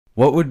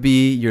What would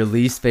be your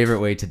least favorite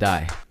way to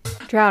die?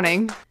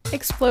 Drowning.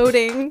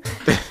 Exploding.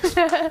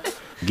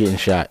 Getting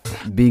shot.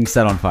 Being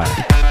set on fire.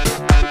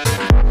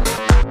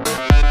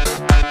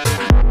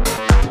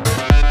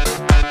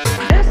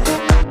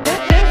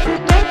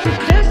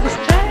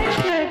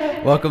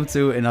 Welcome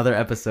to another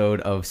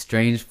episode of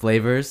Strange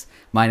Flavors.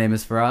 My name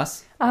is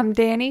Faraz. I'm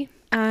Danny.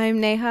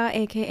 I'm Neha,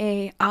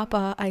 aka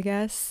Appa, I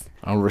guess.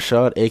 I'm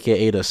Rashad,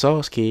 aka the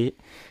Sauce Kid.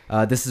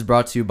 This is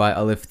brought to you by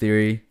Alif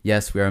Theory.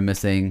 Yes, we are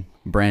missing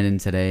Brandon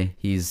today.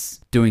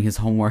 He's doing his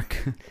homework.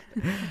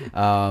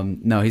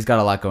 No, he's got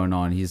a lot going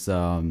on. He's,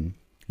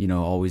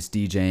 always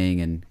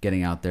DJing and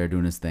getting out there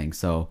doing his thing.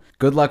 So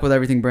good luck with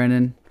everything,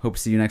 Brandon. Hope to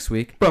see you next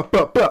week.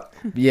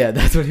 Yeah,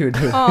 that's what he would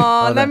do.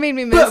 Aw, that made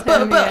me miss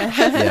him.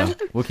 Yeah,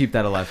 we'll keep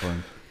that alive for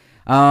him.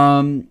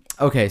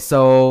 Okay,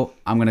 so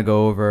I'm going to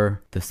go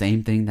over the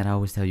same thing that I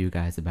always tell you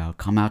guys about.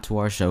 Come out to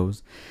our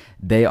shows.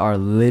 They are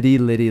litty.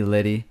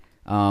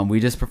 We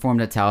just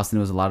performed at Towson. It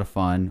was a lot of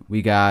fun.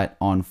 We got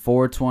on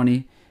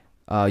 420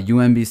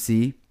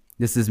 UMBC.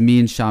 This is me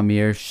and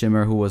Shamir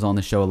Shimmer, who was on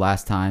the show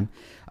last time.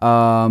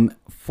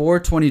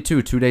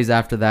 422, 2 days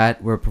after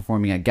that, we're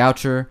performing at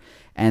Goucher.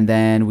 And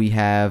then we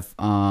have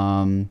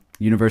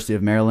University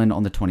of Maryland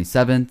on the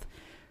 27th.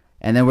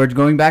 And then we're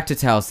going back to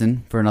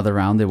Towson for another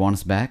round. They want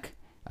us back.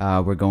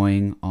 We're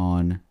going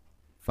on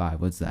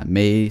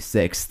May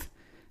 6th.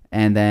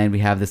 And then we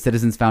have the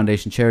Citizens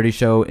Foundation Charity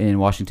Show in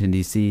Washington,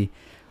 D.C.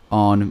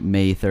 on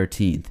May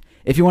 13th.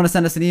 If you want to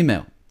send us an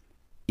email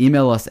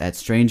us at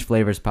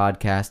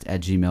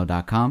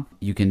strangeflavorspodcast@gmail.com.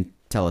 You can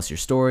tell us your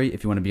story.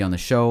 If you want to be on the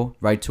show,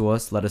 write to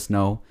us. Let us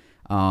know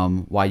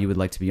why you would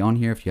like to be on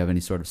here. If you have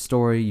any sort of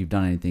story, you've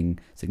done anything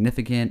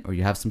significant, or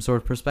you have some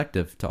sort of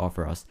perspective to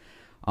offer us.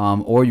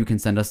 Or you can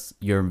send us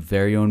your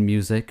very own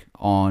music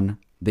on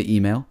the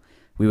email.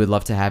 We would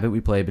love to have it. We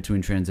play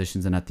between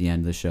transitions and at the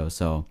end of the show.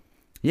 So,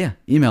 yeah,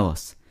 email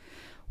us.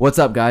 What's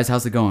up, guys?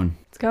 How's it going?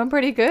 It's going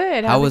pretty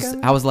good. How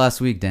was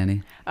last week,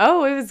 Danny?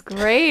 Oh, it was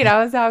great.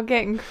 I was out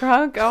getting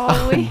crunk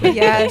all week.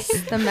 Yes,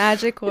 the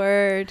magic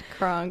word,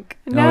 crunk.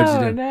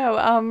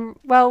 No.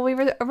 Well, we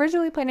were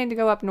originally planning to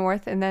go up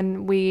north, and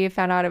then we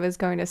found out it was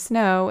going to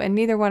snow, and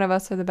neither one of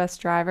us are the best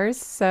drivers.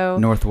 So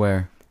North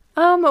where?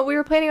 We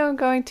were planning on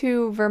going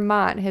to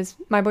Vermont.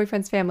 My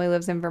boyfriend's family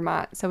lives in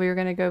Vermont, so we were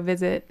going to go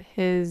visit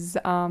his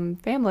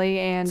family.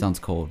 And sounds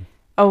cold.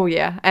 Oh,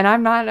 yeah. And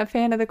I'm not a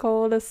fan of the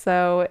cold,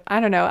 so I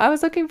don't know. I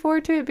was looking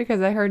forward to it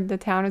because I heard the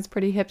town is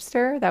pretty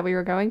hipster that we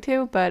were going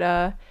to,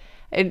 but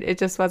it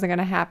just wasn't going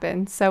to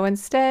happen. So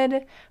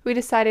instead, we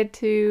decided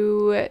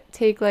to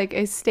take like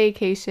a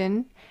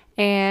staycation,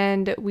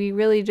 and we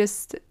really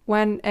just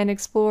went and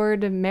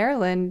explored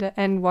Maryland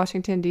and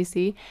Washington,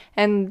 D.C.,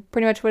 and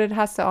pretty much what it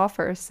has to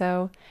offer.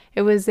 So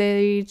it was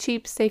a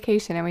cheap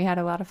staycation, and we had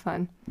a lot of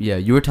fun. Yeah,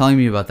 you were telling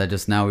me about that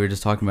just now. We were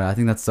just talking about it. I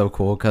think that's so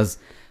cool because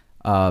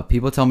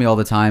people tell me all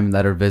the time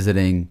that are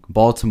visiting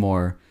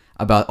Baltimore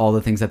about all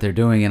the things that they're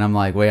doing, and I'm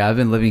like, wait, I've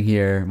been living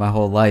here my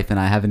whole life and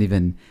I haven't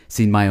even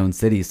seen my own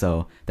city.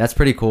 So that's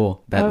pretty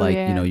cool that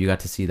you got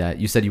to see that.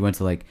 You said you went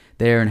to like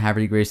there and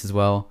Havre de Grace as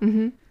well.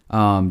 Mm-hmm.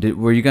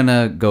 Were you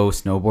gonna go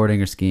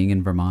snowboarding or skiing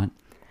in Vermont?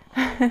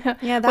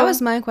 Yeah, that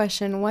was my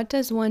question. What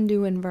does one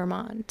do in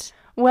Vermont?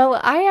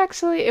 Well,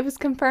 it was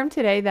confirmed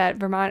today that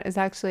Vermont is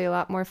actually a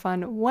lot more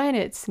fun when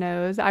it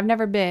snows. I've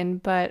never been,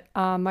 but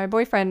my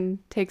boyfriend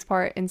takes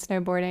part in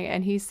snowboarding,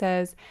 and he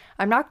says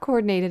I'm not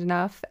coordinated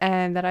enough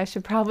and that I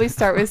should probably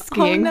start with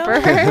skiing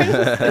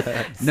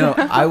first. No,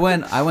 I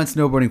went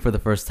snowboarding for the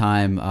first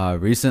time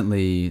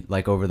recently,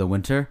 like over the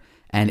winter.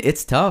 And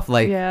it's tough.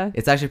 Like,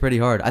 It's actually pretty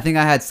hard. I think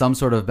I had some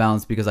sort of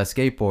balance because I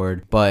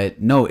skateboard, but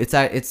no, it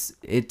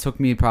took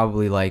me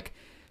probably like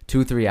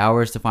 2-3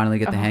 hours to finally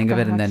get the hang of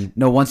it. And then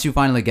once you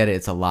finally get it,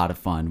 it's a lot of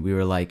fun.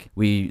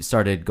 We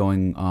started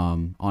going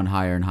on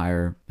higher and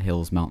higher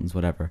hills, mountains,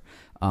 whatever.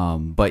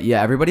 But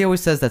yeah, everybody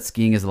always says that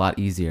skiing is a lot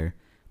easier.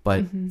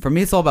 But for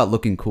me, it's all about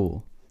looking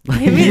cool.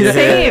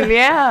 Same,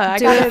 yeah. I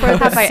gotta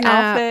have my snap.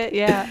 outfit.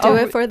 Yeah, do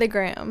it for the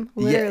gram.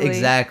 Literally. Yeah,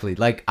 exactly.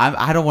 Like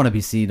I don't want to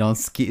be seen on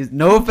skis.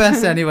 No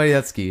offense to anybody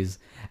that skis.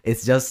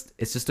 It's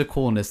just a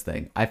coolness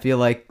thing. I feel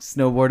like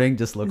snowboarding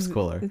just looks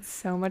cooler. It's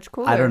so much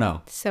cooler. I don't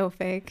know. So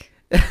fake.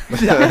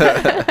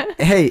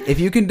 Hey, if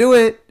you can do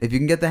it, if you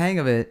can get the hang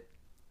of it,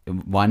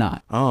 why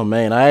not? Oh,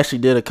 man. I actually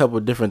did a couple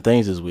of different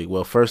things this week.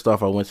 Well, first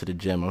off, I went to the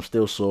gym. I'm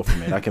still sore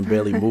from it. I can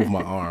barely move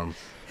my arm.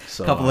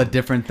 So, couple of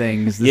different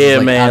things. This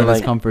is man, out of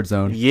his comfort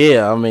zone.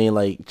 Yeah, I mean,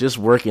 like just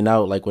working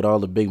out like with all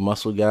the big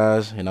muscle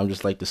guys, and I'm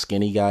just like the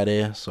skinny guy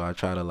there. So I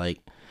try to like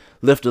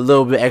lift a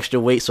little bit extra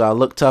weight so I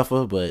look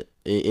tougher, but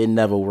it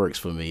never works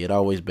for me. It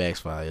always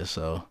backfires.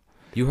 So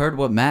you heard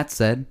what Matt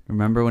said?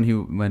 Remember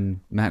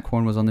when Matt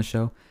Korn was on the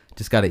show?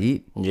 Just gotta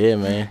eat. Yeah,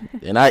 man.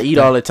 And I eat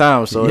all the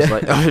time, so it's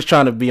like I'm just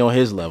trying to be on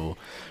his level.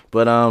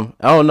 But I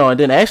don't know. And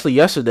then actually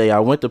yesterday I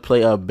went to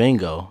play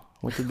bingo.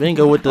 Went to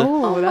bingo with the.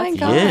 Oh my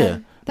god. Yeah.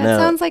 That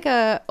sounds like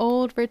a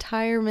old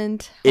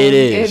retirement home. It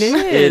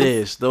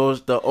is.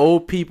 The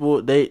old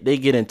people, they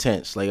get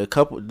intense. Like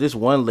this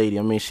one lady,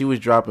 I mean, she was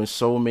dropping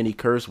so many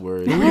curse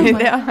words.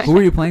 Who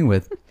were you playing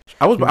with?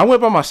 I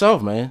went by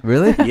myself, man.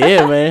 Really?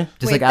 Yeah, man.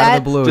 Just like out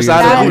of the blue. Just You're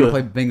out of the blue.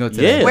 Play bingo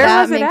today. Yeah. Where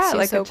That was it makes at? you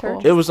Like so a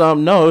church? cool. It was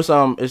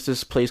no, it's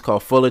this place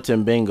called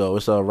Fullerton Bingo.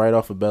 It's right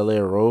off of Bel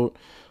Air Road.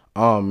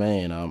 Oh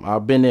man,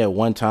 I've been there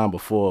one time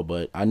before,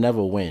 but I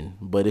never win.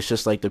 But it's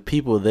just like the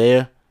people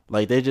there,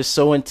 like they're just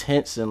so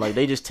intense and like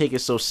they just take it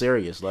so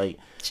serious. Like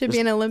Should be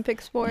an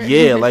Olympic sport.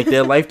 yeah, like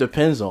their life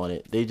depends on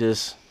it. They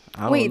just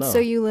I don't Wait, know. so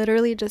you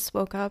literally just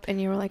woke up and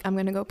you were like, I'm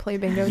gonna go play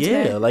bingo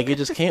Yeah, today? like it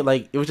just can't.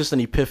 Like it was just an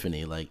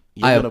epiphany. Like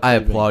I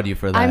applaud you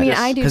for that. I mean,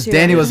 I do because too.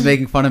 Danny was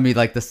making fun of me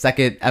like the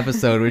second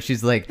episode where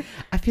she's like,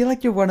 I feel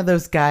like you're one of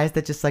those guys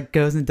that just like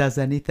goes and does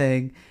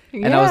anything,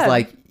 and I was Yeah.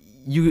 like,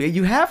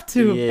 you have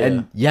to, Yeah.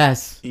 and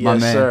yes, my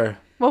Yes, man. sir.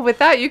 Well, with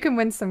that, you can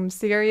win some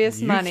serious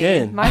You money.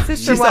 can. My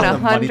sister She's won on the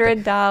money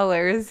thing.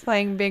 $100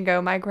 playing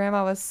bingo. My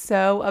grandma was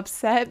so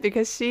upset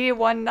because she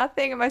won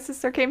nothing, and my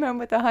sister came home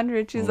with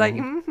 100. She's like,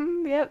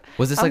 yep.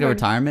 Was this like a 100.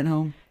 retirement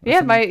home? or Yeah,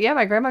 something?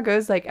 my grandma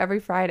goes like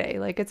every Friday.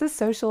 Like it's a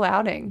social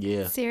outing.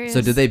 Yeah. Serious.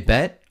 So did they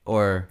bet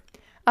or?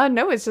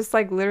 No, it's just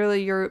like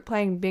literally you're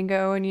playing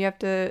bingo and you have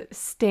to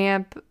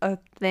stamp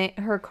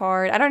her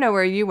card. I don't know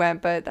where you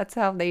went, but that's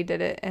how they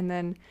did it. And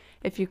then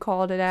if you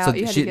called it out, So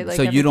you had to get like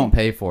so you don't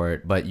everything. pay for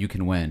it, but you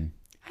can win.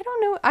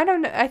 I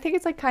don't know. I think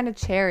it's like kind of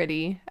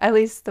charity. At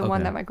least the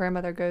one Okay. that my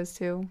grandmother goes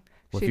to.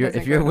 Well, She if you're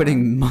doesn't if you're go to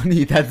winning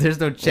money, that there's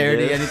no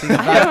charity Yeah. anything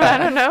about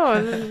that. I don't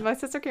know. My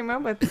sister came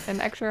home with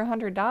an extra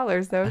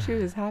 $100 though. She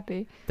was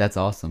happy. That's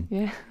awesome.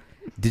 Yeah.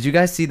 Did you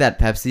guys see that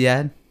Pepsi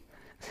ad?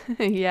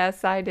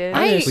 Yes, I did.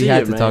 I didn't We see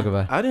had it, to man. talk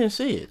about it. I didn't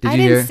see it. Did I you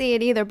didn't hear? see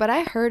it either, but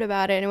I heard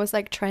about it and it was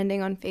like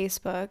trending on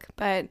Facebook.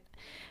 But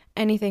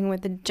anything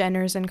with the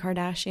Jenners and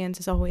Kardashians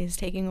is always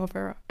taking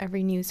over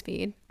every news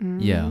feed.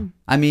 Yeah.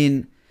 I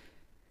mean,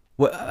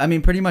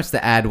 pretty much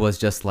the ad was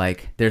just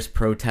like there's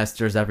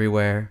protesters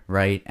everywhere,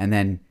 right? And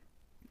then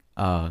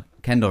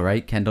Kendall,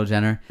 right? Kendall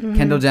Jenner.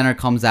 Kendall Jenner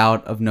comes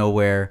out of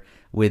nowhere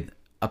with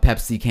a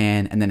Pepsi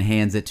can and then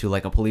hands it to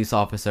like a police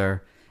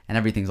officer and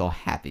everything's all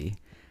happy,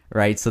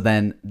 right? So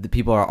then the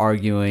people are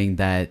arguing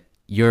that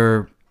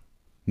you're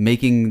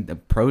making the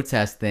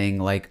protest thing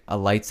like a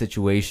light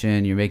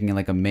situation. You're making it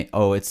like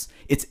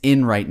it's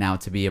in right now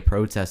to be a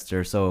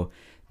protester. So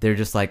they're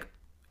just like,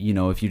 you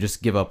know, if you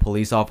just give a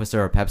police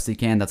officer a Pepsi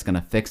can, that's going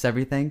to fix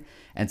everything.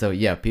 And so,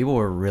 yeah, people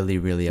were really,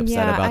 really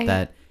upset Yeah, about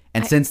that.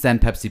 And since then,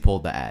 Pepsi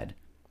pulled the ad.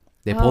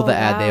 They pulled the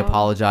ad. They wow.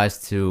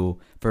 apologized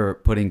for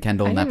putting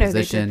Kendall in I that didn't know they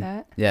did position.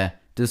 that. Yeah.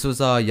 This was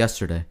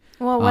yesterday.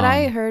 Well, what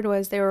I heard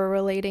was they were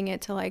relating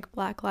it to like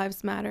Black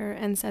Lives Matter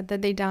and said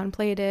that they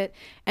downplayed it.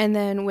 And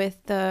then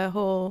with the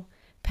whole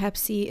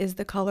Pepsi is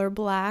the color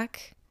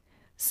black.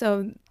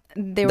 So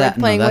they were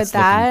playing with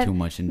that. Too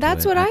much into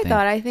That's it, what I think.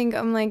 thought. I think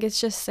I'm like,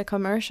 it's just a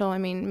commercial. I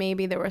mean,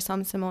 maybe there were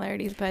some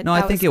similarities, but No,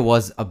 I think it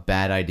was a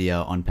bad idea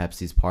on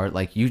Pepsi's part.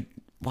 Like,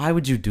 why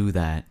would you do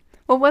that?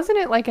 Well, wasn't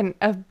it like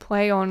a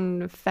play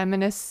on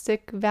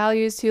feministic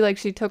values too? Like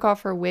she took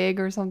off her wig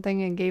or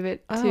something and gave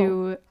it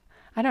to,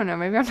 I don't know,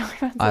 maybe I'm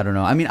talking about I don't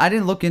know. I mean, I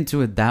didn't look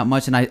into it that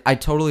much, and I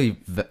totally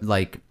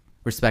like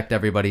respect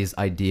everybody's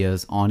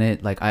ideas on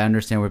it. Like, I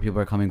understand where people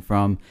are coming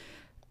from.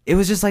 It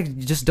was just like,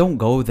 just don't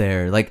go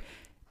there. Like,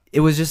 it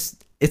was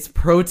just, it's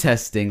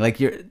protesting. Like,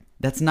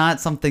 that's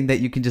not something that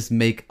you can just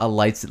make a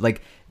lights.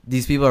 Like,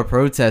 these people are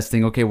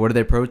protesting. Okay, what are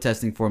they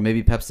protesting for?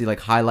 Maybe Pepsi like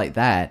highlight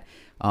that.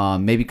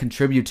 Maybe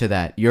contribute to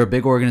that. You're a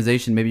big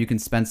organization. Maybe you can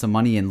spend some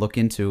money and look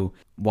into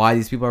why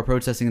these people are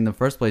protesting in the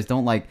first place.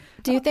 Don't like.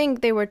 Do you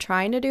think they were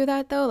trying to do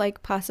that though?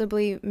 Like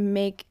possibly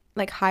make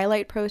like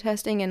highlight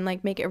protesting and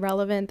like make it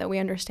relevant that we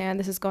understand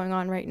this is going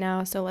on right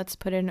now. So let's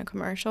put it in a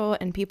commercial,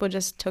 and people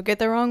just took it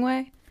the wrong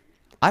way.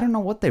 I don't know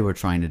what they were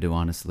trying to do,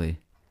 honestly.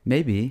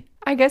 Maybe.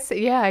 I guess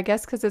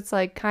because it's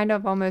like kind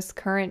of almost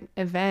current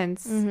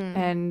events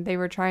and they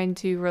were trying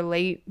to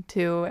relate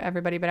to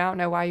everybody, but I don't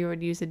know why you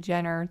would use a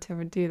Jenner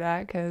to do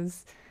that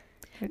because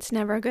It's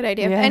never a good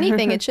idea. Yeah. If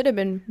anything, it should have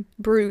been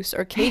Bruce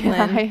or Caitlyn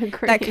I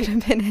agree. that could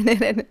have been in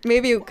it, and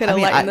maybe it could have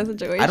lightened the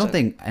situation. I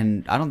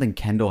don't think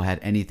Kendall had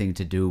anything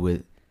to do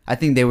with. I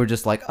think they were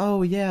just like,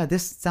 oh yeah,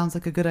 this sounds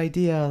like a good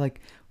idea,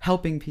 like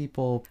helping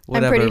people.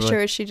 Whatever. I'm pretty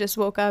sure she just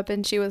woke up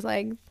and she was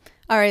like,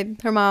 all right,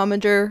 her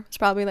momager was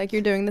probably like,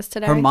 you're doing this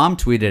today. Her mom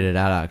tweeted it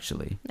out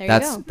actually. There you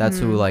that's go. That's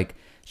who like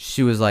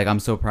she was like, I'm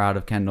so proud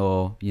of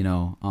Kendall, you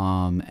know,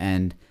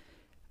 and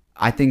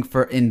I think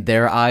in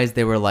their eyes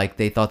they were like,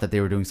 they thought that they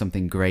were doing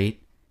something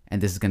great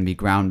and this is going to be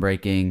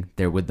groundbreaking.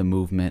 They're with the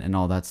movement and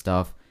all that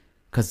stuff.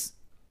 Cuz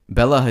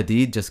Bella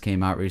Hadid just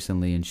came out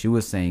recently and she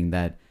was saying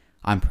that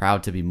I'm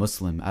proud to be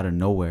Muslim out of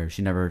nowhere.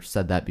 She never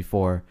said that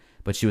before,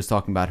 but she was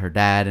talking about her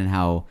dad and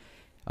how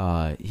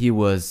he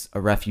was a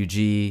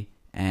refugee,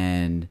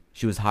 and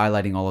she was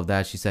highlighting all of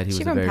that. She said he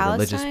was a very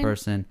religious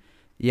person.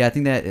 Yeah, I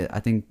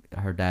think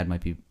her dad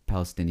might be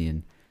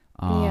Palestinian.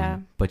 Yeah.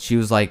 But she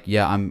was like,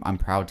 yeah, I'm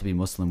proud to be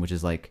Muslim, which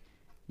is like,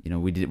 you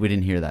know, we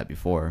didn't hear that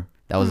before.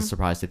 That was a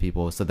surprise to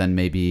people. So then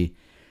maybe,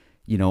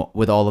 you know,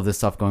 with all of this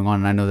stuff going on,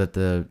 and I know that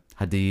the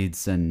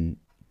Hadids and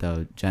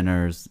the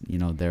Jenners, you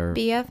know, their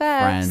BFFs.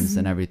 friends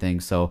and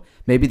everything. So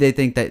maybe they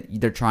think that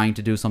they're trying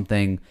to do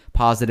something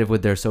positive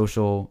with their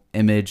social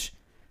image.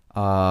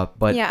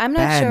 But yeah, I'm not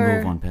bad sure.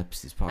 move on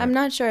Pepsi's part. I'm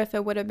not sure if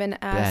it would have been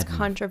as Bad move.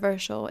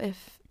 controversial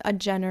if a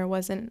Jenner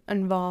wasn't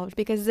involved,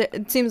 because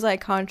it seems like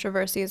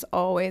controversy is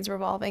always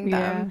revolving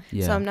them.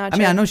 Yeah. So I'm not I sure.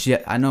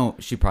 mean, I know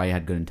she probably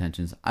had good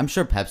intentions. I'm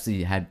sure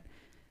Pepsi had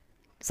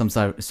some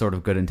sort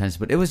of good intentions,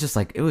 but it was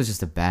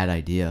just a bad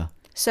idea.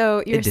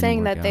 So you're didn't saying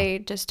work that out. they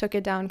just took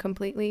it down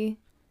completely?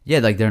 Yeah,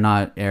 like they're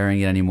not airing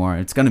it anymore.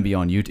 It's gonna be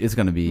on YouTube. It's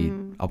gonna be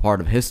a part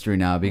of history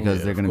now because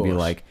Yeah, they're of gonna be course.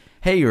 like,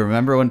 "Hey, you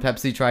remember when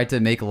Pepsi tried to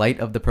make light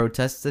of the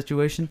protest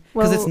situation?"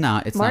 Because Well, it's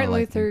not. It's Martin not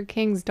like Luther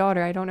King's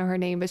daughter, I don't know her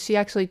name, but she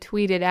actually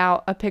tweeted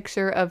out a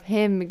picture of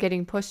him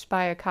getting pushed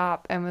by a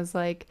cop and was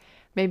like,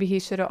 maybe he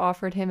should have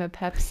offered him a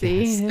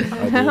Pepsi.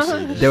 I did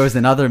see this. There was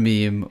another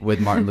meme with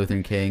Martin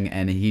Luther King,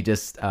 and he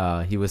just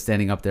he was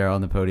standing up there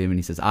on the podium, and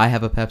he says, "I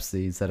have a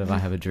Pepsi" instead of "I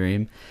have a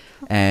dream."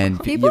 And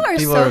People are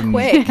so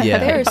quick. Yeah,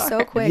 They're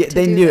so quick. Yeah, to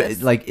they do knew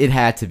this. like it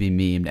had to be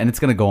memed, and it's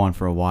gonna go on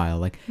for a while.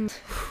 Like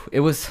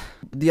it was.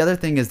 The other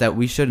thing is that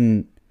we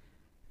shouldn't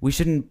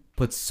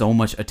put so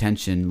much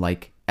attention,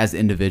 like as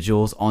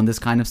individuals, on this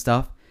kind of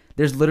stuff.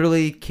 There's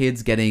literally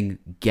kids getting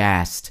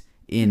gassed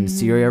in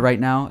Syria right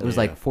now. It was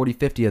like 40,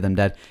 50 of them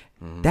dead.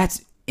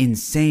 That's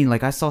insane.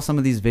 Like I saw some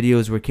of these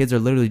videos where kids are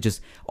literally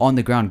just on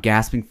the ground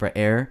gasping for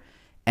air,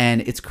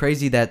 and it's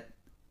crazy that,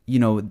 you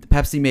know,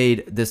 Pepsi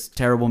made this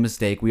terrible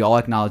mistake. We all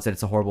acknowledge that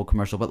it's a horrible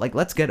commercial, but like,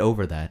 let's get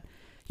over that.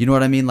 You know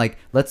what I mean? Like,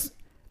 let's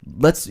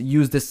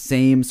use this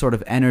same sort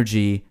of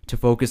energy to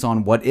focus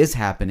on what is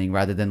happening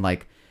rather than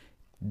like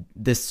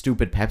this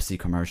stupid Pepsi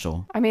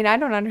commercial. I mean, I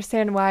don't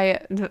understand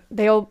why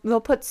they'll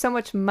put so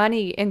much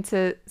money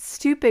into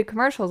stupid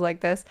commercials like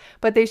this,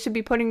 but they should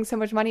be putting so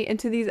much money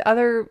into these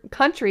other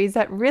countries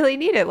that really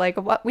need it. Like,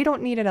 what? We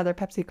don't need another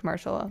Pepsi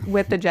commercial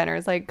with the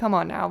Jenners. Like, come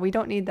on now, we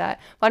don't need that.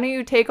 Why don't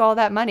you take all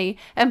that money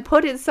and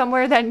put it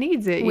somewhere that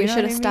needs it? We You know should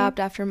what have I mean? stopped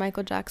after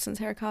Michael Jackson's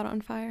hair caught on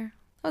fire.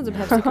 That was a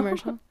Pepsi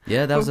commercial.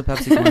 Yeah, that was a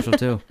Pepsi commercial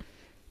too.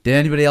 Did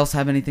anybody else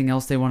have anything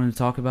else they wanted to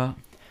talk about?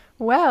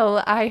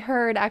 Well, I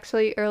heard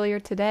actually earlier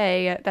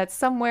today that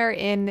somewhere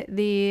in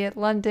the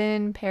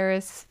London,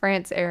 Paris,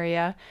 France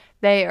area,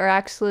 they are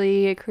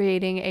actually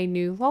creating a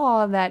new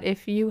law that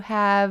if you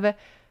have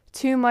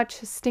too much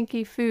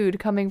stinky food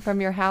coming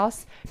from your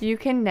house, you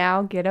can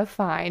now get a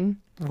fine.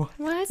 I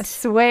What?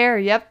 swear,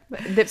 yep.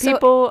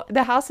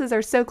 The houses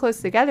are so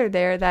close together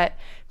there that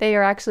they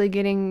are actually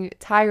getting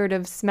tired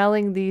of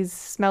smelling these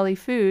smelly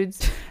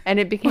foods, and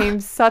it became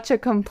such a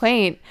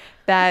complaint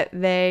that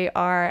they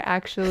are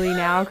actually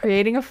now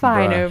creating a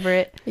fine Bruh. over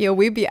it. Yo,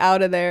 we'd be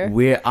out of there. I'm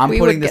We putting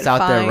would this get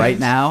out there fined. right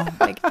now.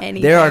 Like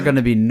anything. There are going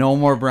to be no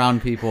more brown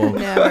people.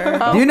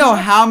 Never. Do you know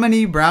how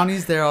many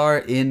brownies there are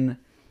in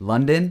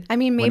London? I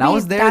mean, when I maybe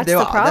was there, that's the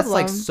that's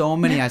like problem. so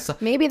many. I saw.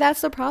 Maybe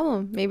that's the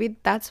problem. Maybe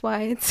that's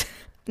why it's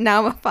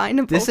now a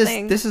finable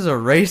thing. This is a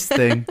race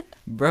thing,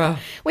 bruh.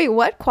 Wait,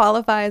 what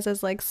qualifies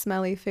as like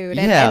smelly food?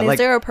 And, Yeah, and like, is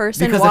there a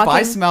person because walking? if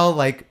I smell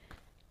like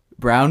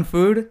brown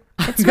food,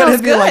 I'm smells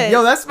gonna be like, good.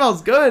 yo, that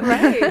smells good.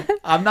 Right.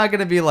 I'm not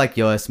gonna be like,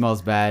 yo, it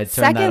smells bad.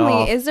 Turn that off.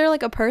 Secondly, is there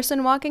like a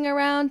person walking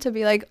around to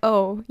be like,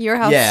 oh, your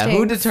house Yeah, stinks?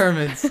 who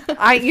determines?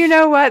 You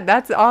know what?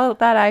 That's all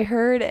that I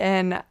heard,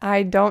 and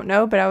I don't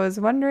know, but I was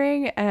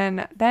wondering,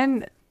 and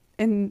then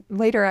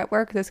later at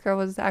work, this girl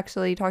was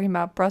actually talking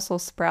about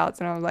Brussels sprouts,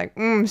 and I was like,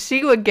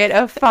 she would get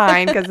a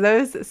fine because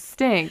those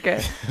stink.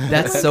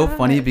 That's so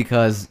funny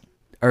because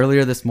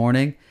earlier this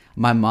morning,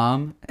 my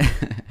mom,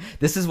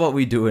 this is what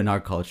we do in our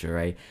culture,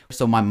 right?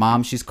 So my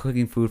mom, she's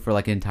cooking food for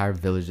like an entire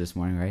village this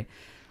morning, right?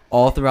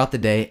 All throughout the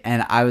day.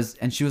 And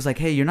she was like,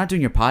 hey, you're not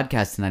doing your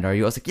podcast tonight, are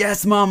you? I was like,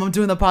 yes, Mom, I'm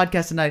doing the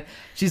podcast tonight.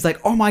 She's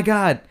like, oh my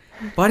God,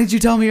 why didn't you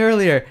tell me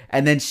earlier?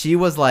 And then she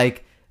was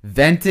like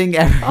venting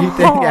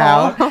everything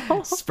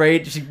out,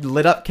 she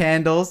lit up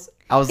candles.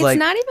 I was It's like,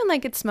 not even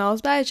like it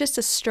smells bad. It's just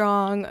a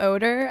strong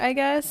odor, I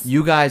guess.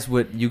 you guys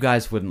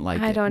wouldn't like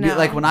it. I don't know.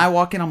 Like when I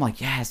walk in, I'm like,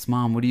 yes,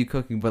 Mom, what are you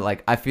cooking? But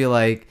like, I feel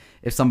like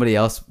if somebody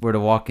else were to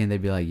walk in,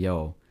 they'd be like,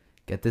 yo,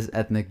 get this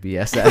ethnic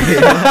BS out of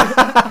here.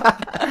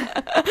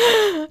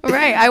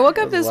 Right. I woke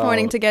up That's this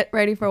morning wild. to get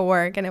ready for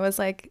work, and it was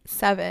like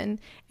 7.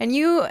 And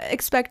you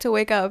expect to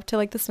wake up to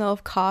like the smell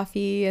of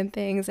coffee and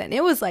things, and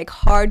it was like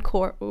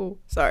hardcore. Ooh,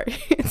 sorry.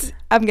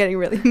 I'm getting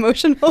really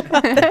emotional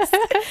about this.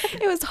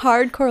 It was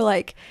hardcore,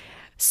 like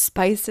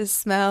spices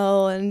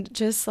smell and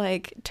just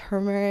like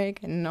turmeric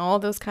and all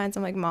those kinds.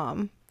 I'm like,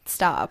 Mom,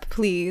 stop,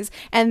 please.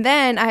 And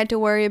then I had to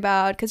worry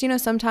about,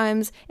 because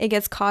sometimes it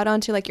gets caught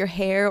onto like your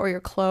hair or your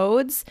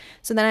clothes.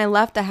 So then I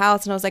left the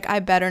house and I was like, I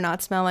better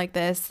not smell like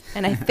this.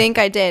 And I think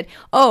I did.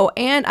 Oh,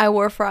 and I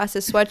wore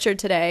Frost's sweatshirt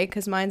today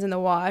because mine's in the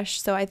wash.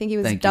 So I think he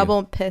was Thank you.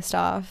 double pissed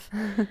off.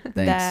 Thanks.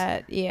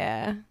 That,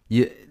 yeah.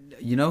 You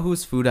know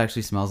whose food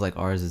actually smells like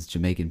ours is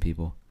Jamaican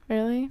people.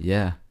 Really?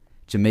 Yeah.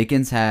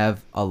 Jamaicans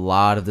have a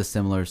lot of the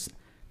similars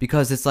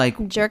because it's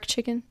like Jerk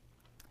chicken?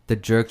 the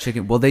jerk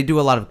chicken. Well, they do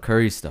a lot of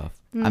curry stuff.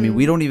 I mean,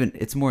 we don't even,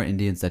 it's more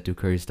Indians that do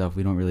curry stuff.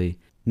 We don't really,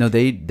 no,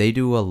 they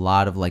do a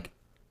lot of like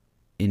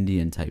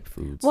Indian type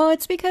foods. Well,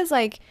 it's because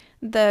like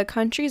the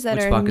countries that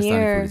Which are Pakistani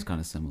near food is kind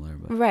of similar,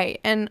 but right,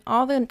 and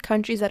all the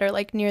countries that are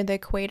like near the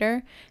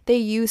equator, they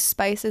use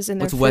spices in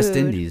their it's food. West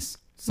Indies.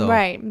 So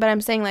Right, but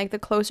I'm saying like the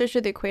closer to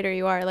the equator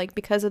you are, like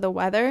because of the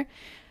weather,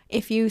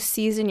 if you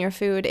season your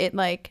food, it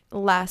like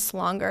lasts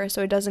longer,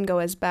 so it doesn't go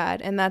as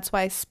bad, and that's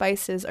why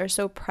spices are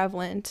so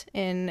prevalent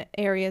in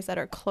areas that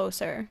are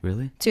closer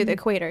really to the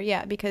equator.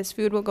 Yeah, because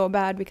food will go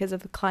bad because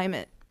of the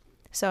climate.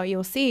 So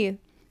you'll see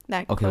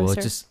that okay. closer. Well,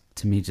 it just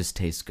to me just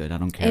tastes good. I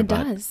don't care It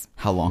about does.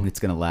 how long it's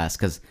gonna last,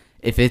 because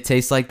if it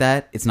tastes like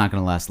that, it's not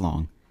gonna last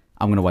long.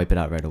 I'm gonna wipe it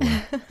out right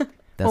away.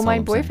 That's well, my all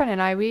I'm saying. boyfriend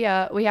and I,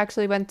 we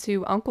actually went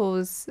to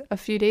Uncle's a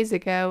few days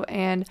ago,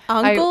 and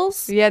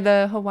Uncle's? yeah,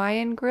 the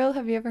Hawaiian Grill.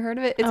 Have you ever heard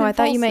of it? It's in I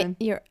thought you Folsom.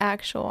 meant your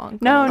actual uncle.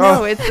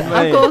 No, it's man.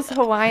 Uncle's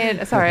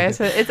Hawaiian. Sorry,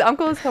 it's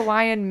Uncle's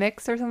Hawaiian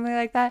Mix or something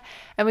like that.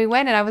 And we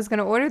went, and I was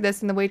gonna order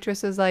this, and the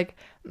waitress was like,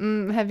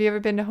 "Have you ever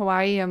been to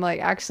Hawaii?" I'm like,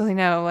 "Actually,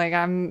 no. Like,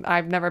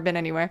 I've never been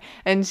anywhere."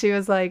 And she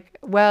was like,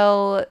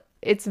 "Well,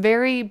 it's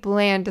very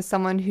bland to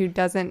someone who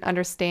doesn't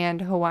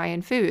understand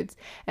Hawaiian foods.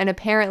 And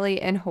apparently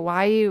in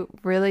Hawaii,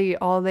 really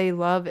all they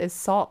love is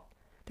salt.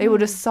 They will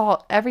just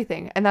salt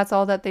everything, and that's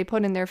all that they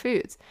put in their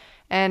foods."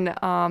 And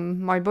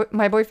my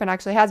boyfriend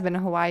actually has been to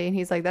Hawaii, and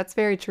he's like, "That's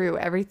very true.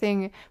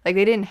 Everything, like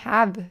they didn't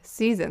have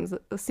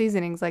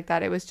seasonings like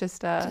that. It was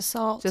just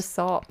salt. just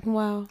salt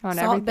Wow. on Salt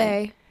everything."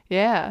 Bay.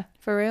 Yeah.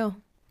 For real.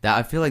 That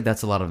I feel like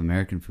that's a lot of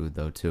American food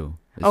though too.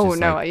 It's Oh just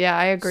no, like yeah,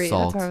 I agree.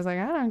 salt. That's why I was like,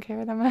 I don't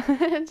care that much.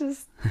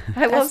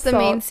 I love That's the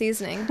salt. main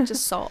seaseasoning.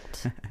 Just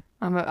salt.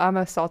 I'm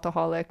a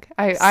saltaholic.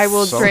 I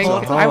will drink.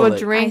 I will Saltaholic.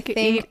 drink. I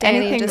think Eat Danny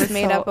anything just with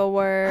made salt. up a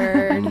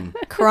word.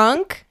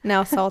 Crunk.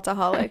 Now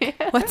saltaholic.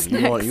 What's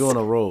next? You on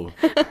a roll.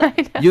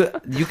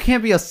 you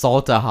can't be a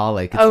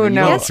saltaholic. It's Oh, you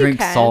no. don't Yes, you drink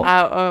can. salt.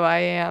 I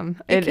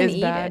am. You It can is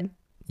eat bad. it.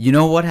 You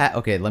know what?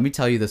 Okay, let me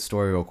tell you the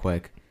story real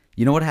quick.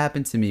 You know what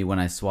happened to me when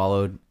I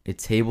swallowed a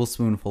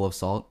tablespoonful of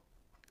salt?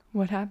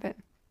 What happened?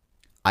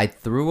 I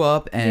threw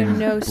up and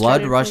nose blood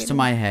started rushed to bleeding.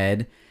 my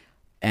head,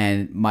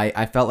 and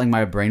I felt like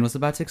my brain was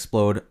about to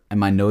explode, and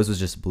my nose was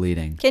just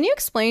bleeding. Can you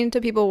explain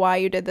to people why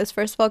you did this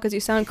first of all? Because you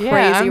sound crazy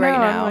Yeah, I know, right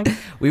I'm now. like-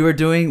 We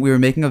were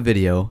making a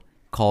video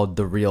called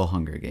The Real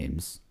Hunger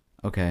Games,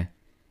 okay?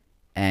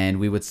 And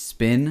we would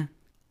spin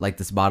like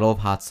this bottle of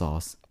hot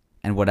sauce,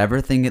 and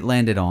whatever thing it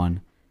landed on,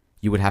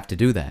 you would have to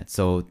do that.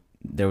 So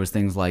there was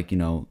things like,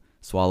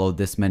 swallow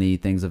this many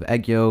things of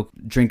egg yolk,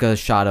 drink a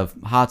shot of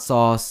hot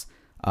sauce,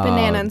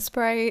 Banana and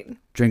Sprite.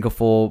 drink a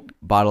full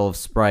bottle of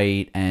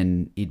Sprite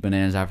and eat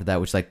bananas after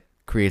that, which like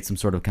creates some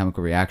sort of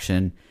chemical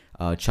reaction,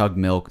 chug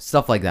milk,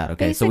 stuff like that.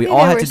 Okay, so we Basically,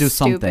 all they had were to do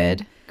something.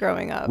 stupid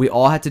growing up. We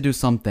all had to do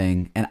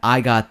something, and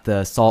I got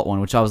the salt one,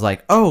 which I was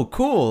like, oh,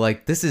 cool,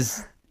 like this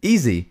is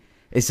easy.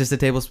 It's just a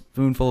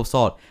tablespoonful of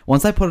salt.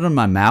 Once I put it in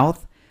my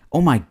mouth,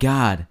 oh my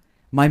god,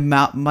 my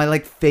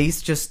like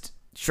face just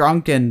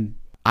shrunk, and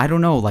I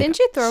don't know, like Didn't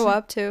you throw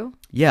up too?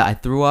 yeah, I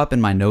threw up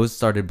and my nose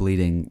started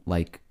bleeding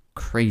like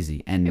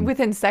crazy. And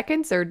Within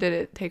seconds, or did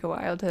it take a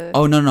while to?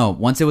 oh no,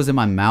 once it was in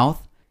my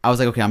mouth, I was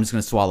like, okay, I'm just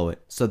gonna swallow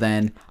it. So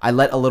then I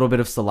let a little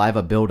bit of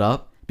saliva build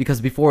up, because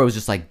before it was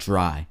just like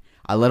dry.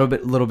 I let a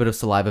little bit of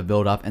saliva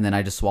build up, and then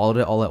I just swallowed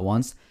it all at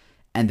once,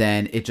 and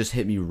then it just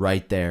hit me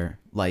right there,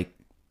 like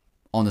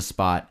on the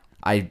spot.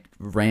 I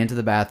ran to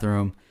the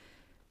bathroom,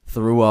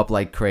 threw up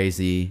like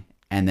crazy,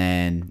 and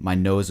then my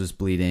nose was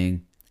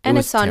bleeding. And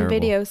was it's on terrible.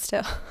 video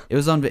still.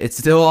 It's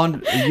still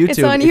on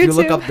YouTube. on If you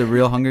look YouTube. up The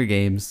Real Hunger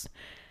Games,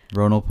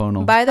 Ronald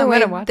Pono. By the I'm way,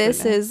 gonna watch it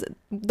this now. is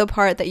the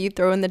part that you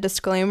throw in the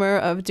disclaimer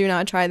of "Do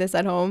not try this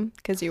at home"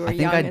 because you were I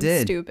think young I and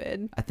did.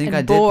 stupid. I think and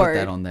I did bored. put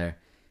that on there.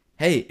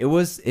 Hey,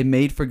 it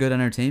made for good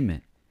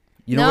entertainment.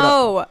 You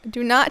know what? No,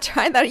 do not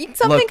try that.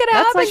 Something Look, could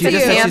That's happen like She to the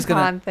just you. said she's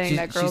gonna. tampon thing She,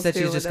 that she girls said do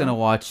she's with just them. gonna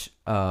watch.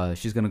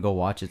 She's gonna go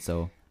watch it.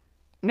 So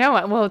No,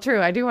 well,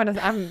 true. I do want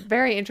to. I'm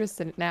very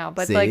interested now,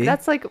 but like See?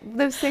 that's like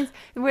those things.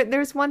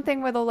 There's one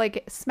thing where they'll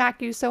like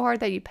smack you so hard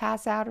that you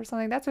pass out or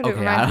something. That's what it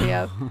Okay, I reminds me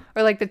don't- of.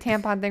 Or like the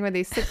tampon thing where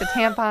they stick the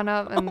tampon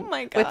up and Oh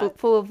my God.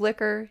 full of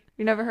liquor.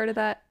 You never heard of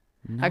that?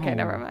 Okay, No.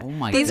 never mind. Oh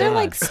my These god. are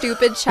like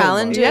stupid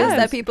challenges Yes.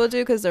 that people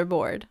do because they're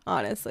bored.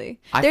 Honestly,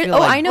 I There- feel oh,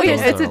 like I know. Wait, those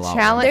There's it's are a lot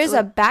challenge? worse.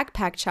 there's a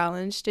backpack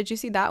challenge. Did you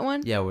see that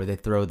one? Yeah, where they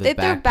throw the They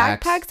throw backpacks.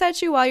 backpacks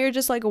at you while you're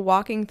just like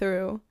walking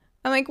through.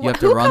 I'm like, You have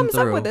to who run comes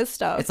up through. with this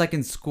stuff? It's like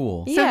in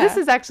school. So Yeah. this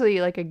is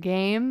actually like a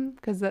game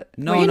because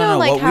No, you know,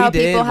 like what how we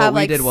did, people have what we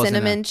like did wasn't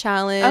cinnamon a-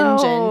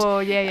 challenge and Oh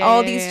yeah, yeah,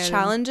 all yeah, these yeah.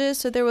 challenges.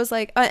 So there was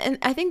like, and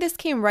I think this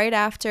came right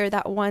after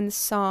that one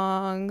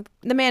song,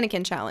 the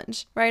mannequin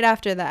challenge. Right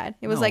after that,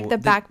 it was No, like the the-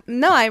 back.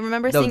 No, I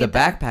remember No, seeing the it.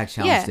 then. backpack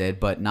challenge Yeah. did,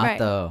 but not Right.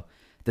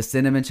 the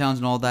cinnamon challenge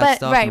and all that But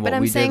stuff. right, and but what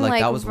I'm we saying did, like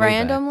like that was way back.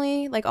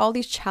 randomly, like all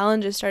these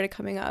challenges started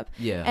coming up.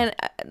 Yeah. And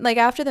like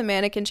after the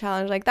mannequin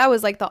challenge, like that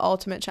was like the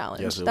ultimate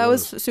challenge. Yes, it that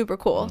was was. super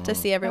cool to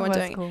see everyone was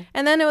doing cool. it.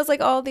 And then it was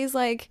like all these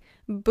like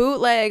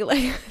bootleg,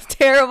 like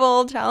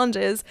terrible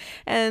challenges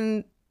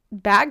and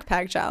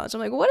backpack challenge. I'm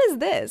like, what is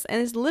this?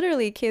 And it's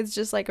literally kids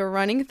just like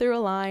running through a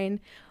line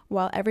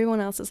while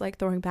everyone else is like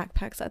throwing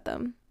backpacks at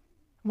them.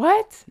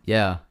 What?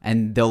 Yeah,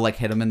 and they'll like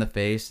hit them in the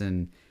face,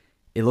 and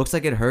it looks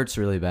like it hurts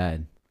really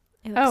bad.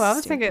 I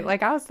was thinking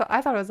like I thought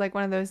it was like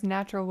one of those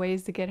natural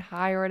ways to get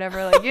high or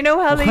whatever. Like you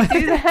know how they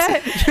do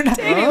that?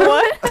 Davey,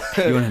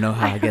 what? You want to know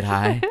how I get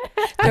high?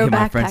 I get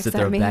my friends to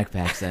throw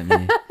backpacks at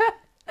me.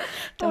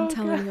 Don't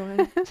tell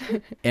anyone.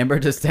 Amber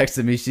just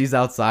texted me. She's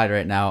outside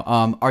right now.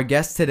 Our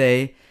guest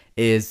today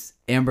is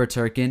Amber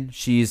Turkin.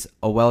 She's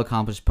a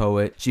well-accomplished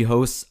poet. She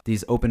hosts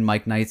these open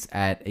mic nights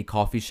at a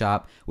coffee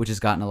shop, which has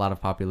gotten a lot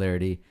of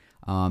popularity.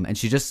 And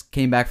she just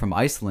came back from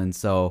Iceland,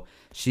 so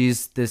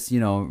she's this,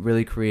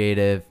 really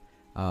creative,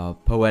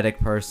 poetic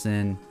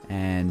person,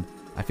 and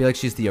I feel like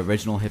she's the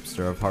original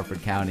hipster of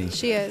Harford County.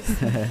 She is.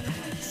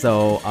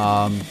 So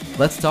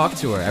let's talk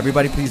to her.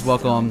 Everybody please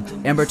welcome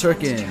Amber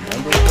Turkin.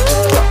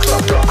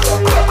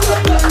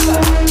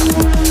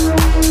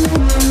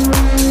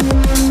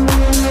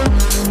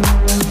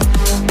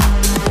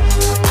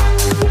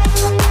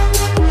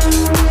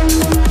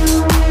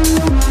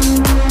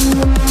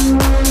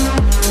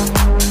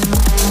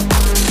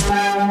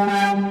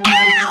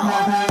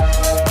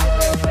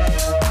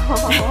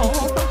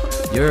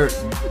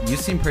 You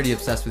seem pretty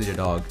obsessed with your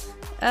dog.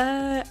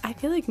 I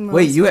feel like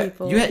most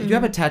people. You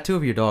have a tattoo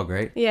of your dog,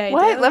 right? Yeah, I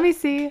what? do. Let me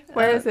see.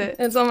 Where is it?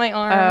 It's on my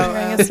arm. I'm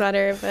wearing a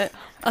sweater, but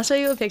I'll show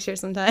you a picture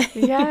sometime.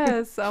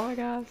 Yes. Oh my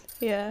gosh.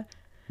 Yeah.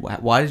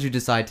 Why did you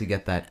decide to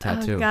get that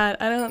tattoo? Oh God,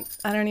 I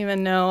don't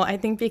even know. I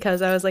think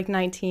because I was like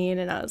 19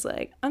 and I was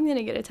like, I'm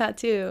gonna get a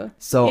tattoo.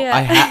 So yeah.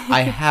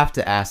 I have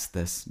to ask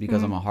this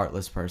because I'm a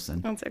heartless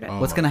person. That's okay.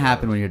 What's gonna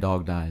happen when your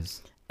dog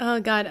dies? Oh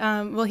God.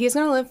 Well, he's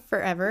gonna live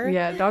forever.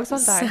 Yeah, dogs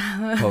don't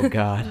die. Oh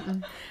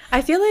God.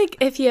 I feel like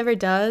if he ever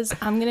does,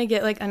 I'm gonna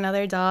get like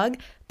another dog,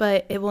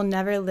 but it will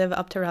never live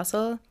up to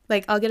Russell.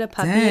 Like I'll get a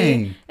puppy,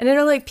 Dang. and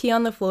it'll like pee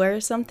on the floor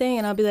or something,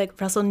 and I'll be like,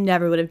 Russell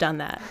never would have done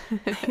that.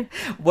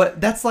 What?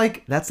 That's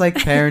like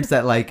parents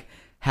that like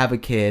have a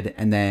kid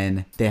and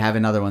then they have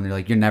another one. They're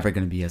like, you're never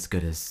gonna be as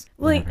good as.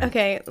 Like,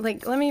 okay,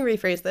 like let me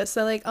rephrase this.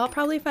 So like, I'll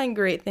probably find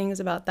great things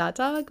about that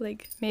dog.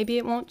 Like maybe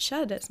it won't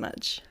shed as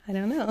much. I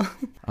don't know.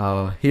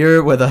 Oh,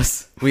 here with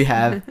us we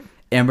have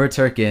Amber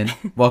Turkin.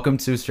 Welcome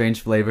to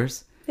Strange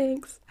Flavors.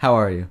 Thanks. How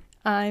are you?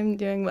 I'm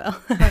doing well.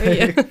 How are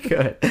you?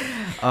 Good.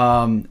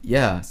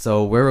 Yeah,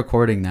 so we're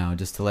recording now,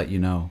 just to let you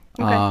know.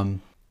 Okay.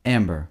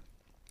 Amber,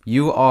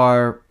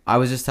 I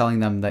was just telling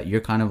them that you're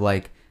kind of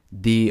like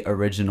the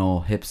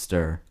original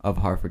hipster of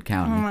Harford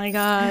County. Oh my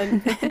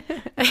God.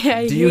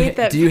 Do you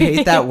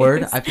hate that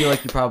word? I feel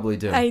like you probably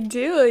do. I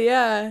do,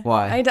 yeah.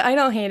 Why? I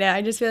don't hate it.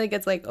 I just feel like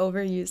it's like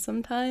overused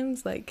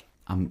sometimes. Like,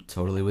 I'm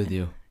totally with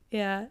you.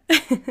 yeah.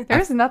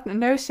 There's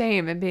no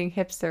shame in being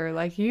hipster.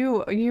 Like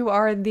you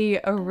are the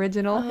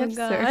original hipster.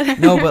 God.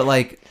 No, but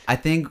like I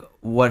think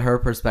what her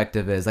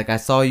perspective is, like I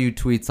saw you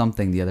tweet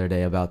something the other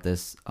day about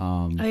this.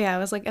 Oh yeah, I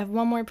was like, if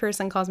one more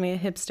person calls me a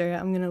hipster,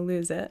 I'm gonna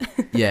lose it.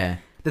 Yeah.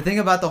 The thing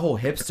about the whole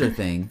hipster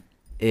thing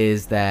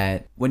is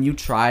that when you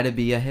try to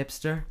be a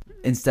hipster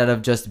instead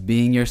of just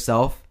being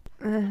yourself,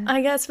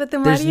 I guess, but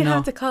then why do you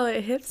have to call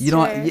it hipster? You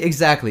don't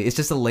exactly. It's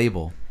just a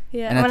label.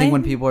 Yeah. And I think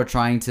when people are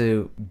trying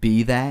to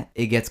be that,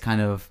 it gets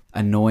kind of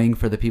annoying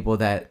for the people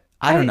that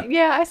I don't know.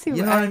 Yeah, I see.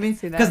 You know what I mean?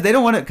 Because they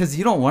don't want to. Because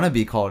you don't want to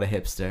be called a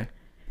hipster.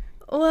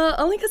 Well,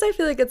 only because I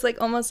feel like it's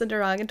like almost a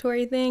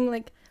derogatory thing.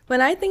 Like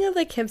when I think of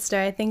like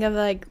hipster, I think of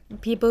like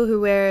people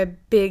who wear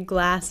big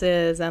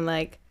glasses and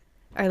like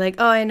are like,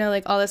 oh, I know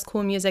like all this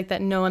cool music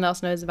that no one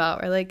else knows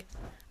about, or like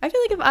I feel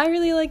like if I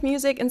really like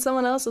music and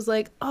someone else was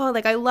like, oh,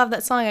 like I love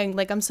that song,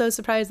 I'm so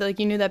surprised that like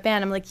you knew that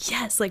band. I'm like,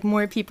 yes, like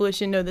more people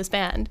should know this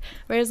band.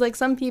 Whereas like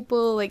some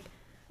people like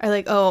are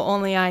like, oh,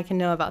 only I can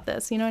know about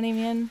this. You know what I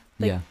mean?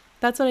 Like, yeah.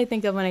 That's what I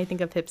think of when I think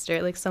of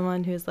hipster, like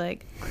someone who's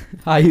like,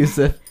 hi,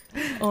 Yusuf.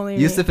 Only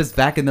Yusuf is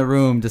back in the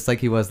room just like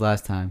he was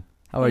last time.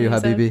 How are you,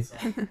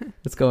 Habibi?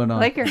 What's going on?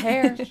 Like your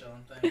hair.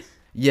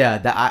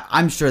 Yeah,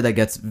 I'm sure that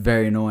gets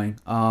very annoying.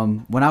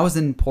 When I was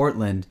in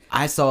Portland,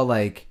 I saw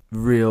like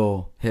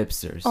real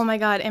hipsters. Oh my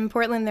God. In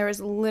Portland, there was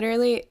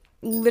literally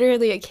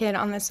a kid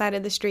on the side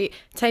of the street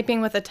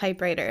typing with a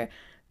typewriter.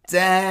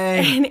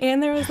 Dang.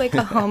 And there was like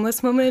a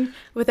homeless woman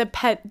with a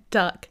pet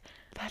duck.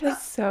 That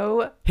is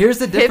so Here's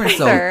the difference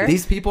hipster. though.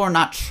 These people are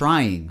not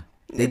trying.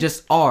 They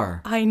just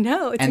are. I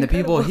know. And the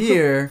people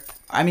here,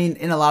 I mean,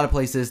 in a lot of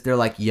places, they're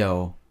like,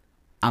 yo,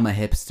 I'm a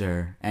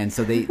hipster. And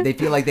so they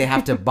feel like they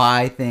have to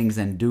buy things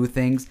and do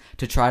things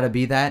to try to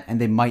be that. And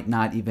they might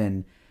not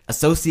even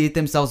associate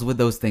themselves with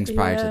those things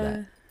prior to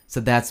that. So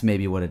that's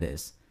maybe what it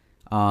is.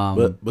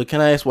 But can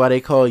I ask why they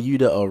call you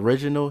the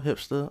original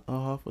hipster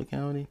of Harford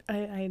County?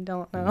 I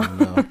don't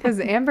know.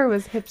 Because Amber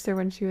was hipster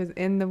when she was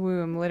in the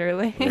womb,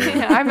 literally.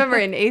 I remember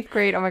in 8th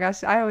grade, oh my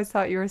gosh, I always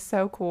thought you were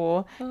so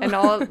cool. And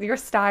all your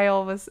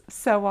style was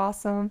so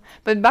awesome.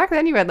 But back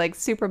then you had like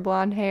super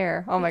blonde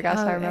hair. Oh my gosh,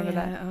 I remember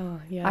that.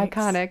 Oh, yeah.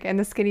 Iconic. And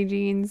the skinny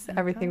jeans,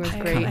 everything was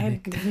great. I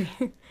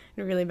had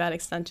really bad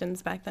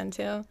extensions back then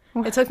too.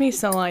 It took me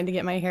so long to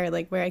get my hair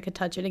like where I could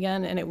touch it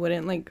again and it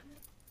wouldn't like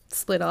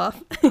split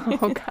off.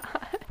 Oh God.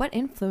 What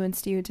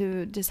influenced you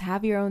to just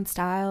have your own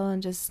style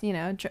and just,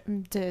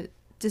 to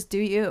just do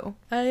you?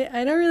 I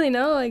don't really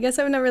know. I guess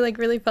I've never like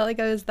really felt like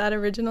I was that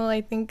original.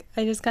 I think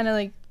I just kind of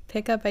like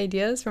pick up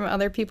ideas from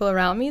other people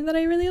around me that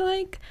I really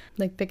like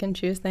pick and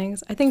choose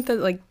things. I think that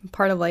like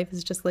part of life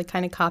is just like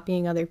kind of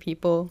copying other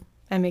people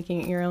and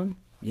making it your own.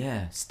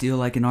 Yeah, steal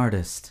like an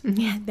artist.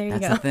 Yeah, there you go.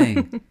 That's the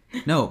thing.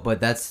 No, but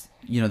that's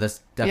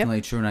definitely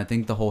true. And I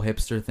think the whole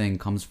hipster thing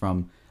comes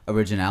from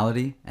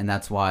originality. And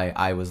that's why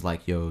I was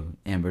like, yo,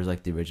 Amber's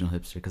like the original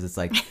hipster. Because it's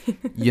like,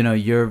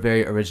 you're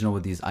very original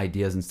with these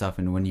ideas and stuff.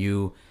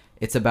 And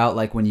it's about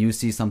like when you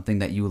see something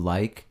that you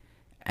like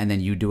and then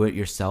you do it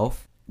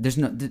yourself.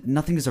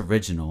 Nothing is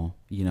original,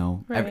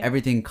 Right.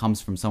 Everything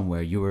comes from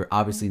somewhere. You were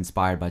obviously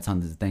inspired by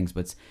tons of things,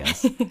 but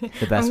yes,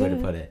 the best way to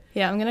put it.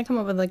 Yeah, I'm gonna come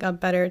up with like a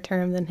better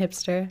term than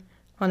hipster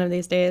one of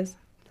these days.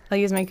 I'll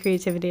use my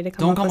creativity to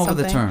come up with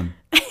something. Don't come up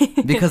with a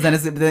term, because then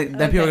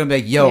people are gonna be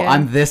like, "Yo, yeah.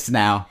 I'm this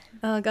now."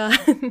 Oh God.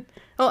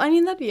 Well, I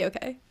mean that'd be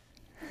okay.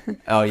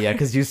 Oh yeah,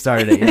 because you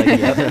started it.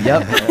 You're like,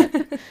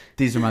 yep.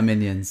 These are my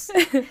minions.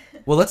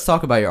 Well, let's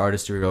talk about your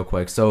artistry real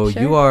quick. So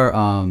sure. You are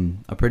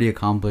a pretty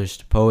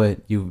accomplished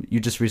poet. You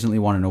just recently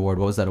won an award.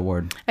 What was that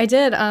award? I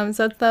did.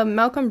 So it's the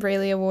Malcolm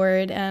Braley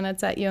Award, and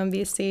it's at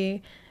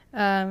UMBC,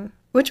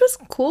 which was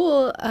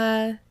cool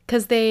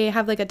because they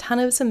have like a ton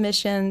of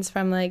submissions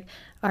from like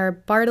our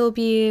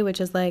Bartleby, which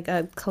is like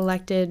a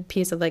collected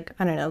piece of like,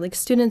 I don't know, like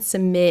students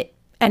submit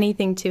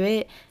anything to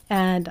it,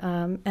 and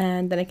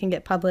then it can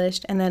get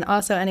published. And then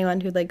also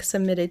anyone who like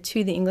submitted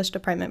to the English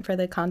department for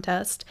the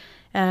contest.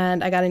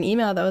 And I got an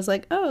email that was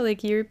like, oh,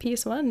 like your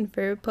piece won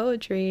for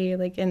poetry,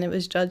 like, and it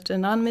was judged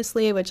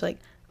anonymously, which like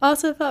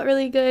also felt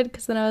really good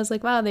because then I was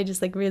like, wow, they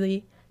just like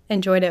really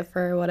enjoyed it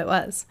for what it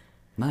was.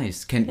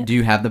 Nice. Do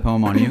you have the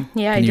poem on you?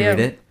 Yeah, I do. Can you read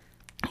it?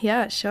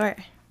 Yeah, sure.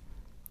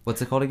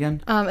 What's it called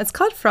again? It's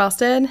called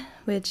Frosted,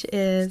 which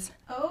is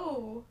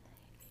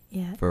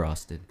yeah.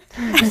 Frosted.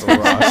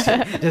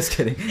 Just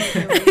kidding.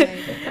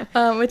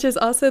 Which is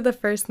also the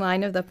first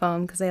line of the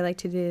poem because I like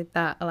to do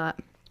that a lot.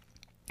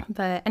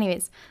 But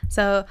anyways,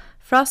 so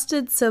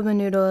frosted soba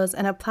noodles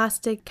in a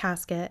plastic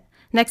casket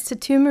next to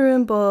 2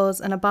 maroon bowls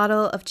and a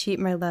bottle of cheap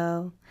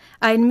Merlot.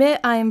 I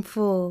admit I am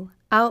full,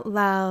 out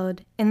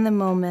loud, in the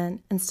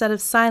moment, instead of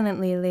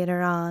silently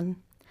later on.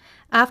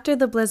 After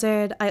the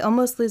blizzard, I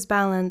almost lose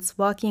balance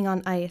walking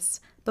on ice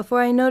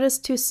before I notice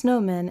 2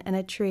 snowmen and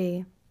a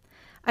tree.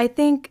 I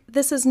think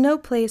this is no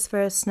place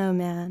for a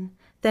snowman,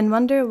 then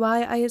wonder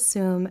why I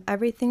assume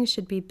everything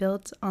should be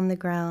built on the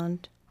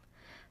ground.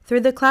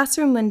 Through the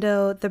classroom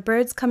window, the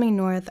birds coming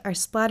north are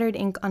splattered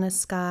ink on a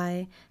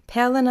sky,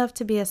 pale enough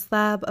to be a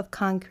slab of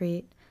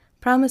concrete,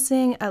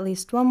 promising at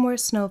least one more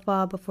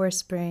snowfall before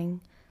spring,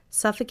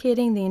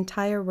 suffocating the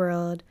entire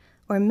world,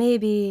 or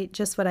maybe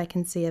just what I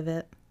can see of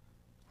it.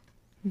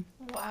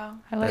 Wow.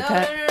 I like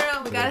that.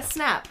 No. We gotta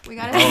snap.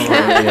 Snap.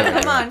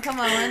 Yeah. Come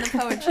on. We're in the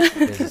poetry.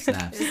 There's a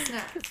snap.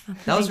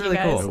 That was really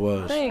cool. It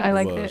was. Thanks. I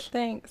liked it.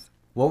 Thanks.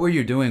 What were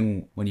you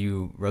doing when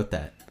you wrote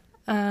that?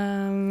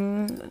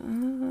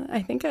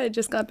 I think I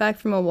just got back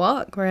from a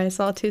walk where I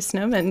saw 2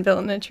 snowmen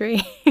built in a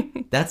tree.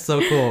 That's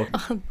so cool.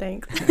 Oh,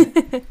 thanks.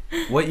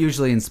 What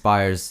usually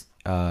inspires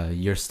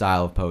your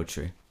style of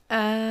poetry?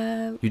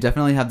 You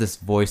definitely have this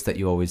voice that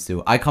you always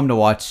do. I come to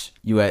watch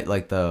you at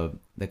like the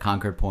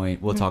Concord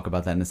Point. We'll talk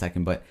about that in a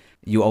second, but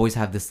you always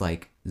have this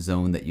like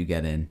zone that you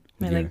get in.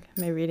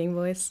 My reading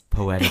voice.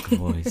 Poetic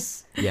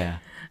voice. Yeah.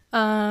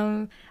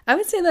 I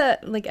would say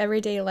that like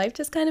everyday life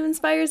just kind of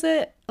inspires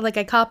it. Like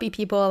I copy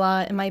people a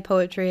lot in my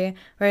poetry,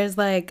 whereas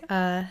like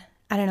I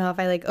don't know, if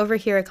I like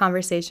overhear a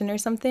conversation or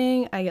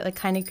something, I get like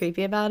kind of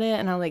creepy about it,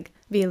 and I'll like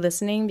be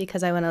listening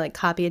because I want to like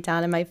copy it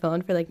down in my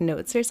phone for like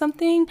notes or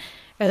something.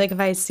 Or like if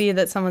I see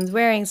that someone's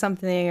wearing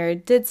something or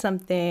did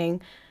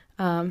something,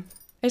 I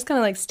just kind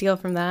of like steal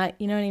from that.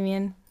 You know what I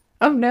mean?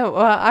 Oh, no.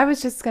 I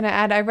was just going to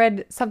add, I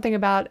read something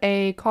about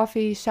a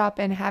coffee shop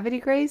in Havre de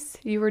Grace.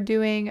 You were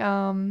doing,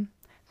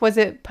 was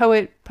it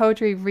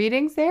poetry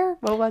readings there?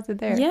 What was it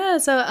there? Yeah,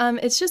 so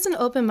it's just an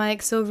open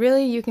mic. So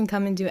really you can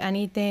come and do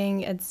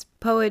anything. It's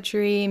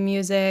poetry,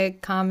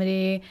 music,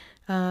 comedy.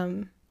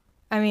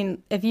 I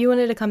mean, if you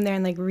wanted to come there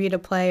and like read a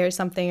play or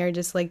something, or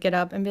just like get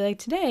up and be like,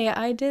 today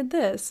I did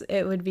this,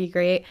 it would be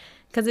great.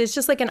 Because it's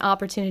just like an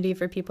opportunity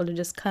for people to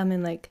just come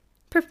and like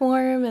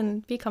perform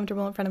and be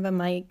comfortable in front of a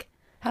mic.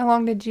 How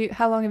long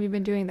have you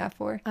been doing that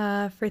for?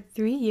 For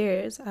 3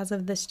 years as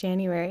of this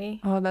January.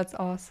 Oh, that's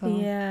awesome.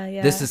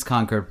 Yeah. This is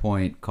Concord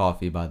Point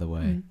Coffee, by the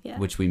way, yeah.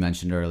 Which we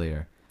mentioned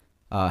earlier.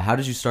 How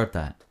did you start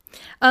that?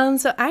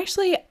 So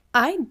actually,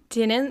 I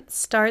didn't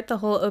start the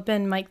whole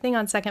open mic thing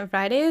on Second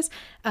Fridays.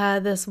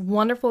 This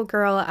wonderful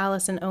girl,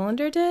 Allison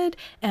Olander, did,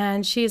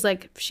 and she's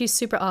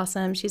super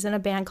awesome. She's in a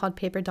band called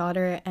Paper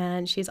Daughter,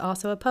 and she's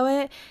also a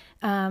poet.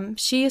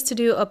 She used to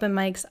do open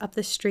mics up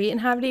the street in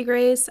Havre de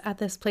Grace at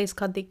this place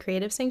called the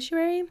Creative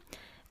Sanctuary,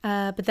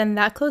 but then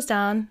that closed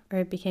down, or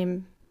it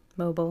became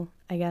mobile,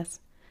 I guess.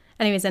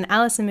 Anyways, and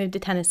Allison moved to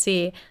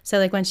Tennessee, so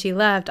like when she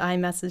left, I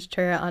messaged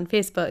her on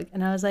Facebook,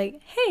 and I was like,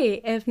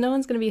 hey, if no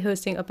one's going to be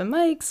hosting open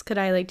mics, could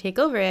I like take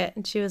over it?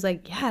 And she was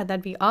like, yeah,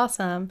 that'd be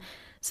awesome.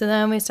 So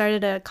then we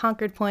started at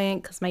Concord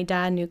Point because my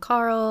dad knew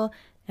Carl,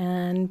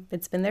 and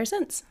it's been there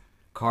since.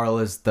 Carl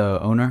is the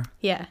owner?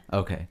 Yeah.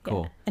 Okay,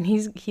 cool. Yeah. And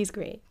he's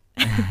great.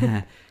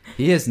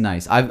 He is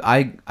nice.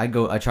 I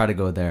try to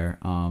go there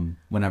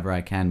whenever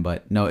I can,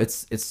 but no,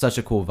 it's such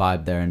a cool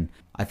vibe there, and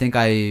I think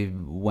I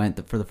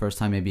went for the first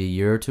time maybe a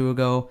year or two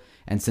ago,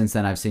 and since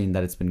then I've seen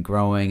that it's been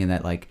growing and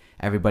that like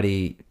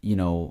everybody, you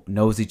know,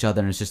 knows each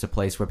other, and it's just a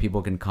place where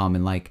people can come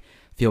and like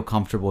feel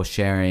comfortable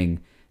sharing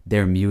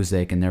their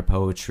music and their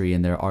poetry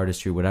and their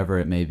artistry, whatever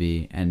it may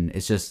be, and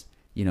it's just,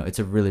 you know, it's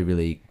a really,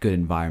 really good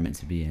environment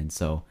to be in.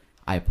 So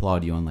I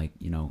applaud you on like,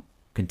 you know,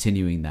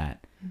 continuing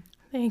that.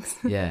 Thanks.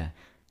 Yeah.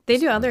 They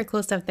do other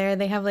cool stuff there.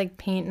 They have like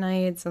paint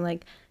nights and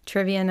like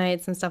trivia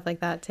nights and stuff like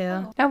that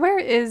too. Now, where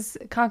is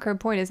Concord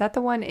Point? Is that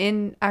the one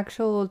in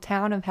actual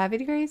town of Havre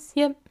de Grace?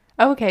 Yep.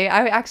 Okay,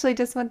 I actually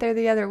just went there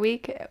the other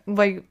week,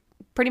 like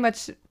pretty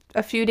much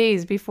a few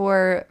days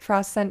before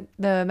Frost sent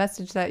the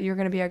message that you're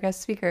going to be our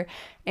guest speaker,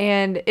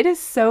 and it is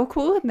so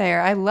cool in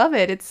there. I love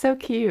it. It's so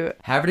cute.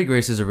 Havre de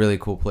Grace is a really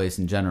cool place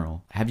in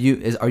general.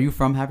 Are you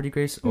from Havre de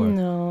Grace? Or?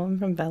 No, I'm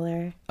from Bel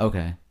Air.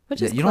 Okay.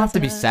 Which is you don't have to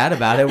be sad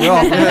about it. We're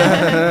all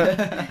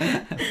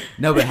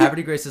No, but Havre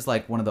de Grace is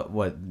like one of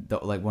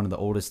the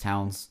oldest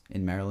towns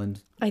in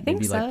Maryland. I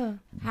think so.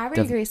 Havre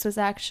de Grace was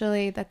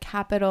actually the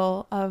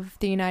capital of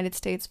the United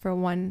States for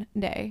one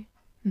day.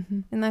 Mm-hmm.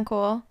 Isn't that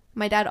cool?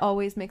 My dad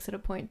always makes it a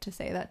point to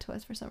say that to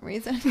us for some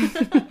reason.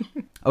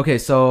 Okay,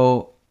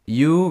 so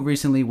you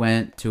recently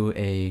went to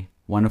a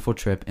wonderful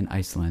trip in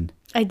Iceland.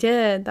 I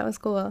did. That was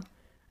cool.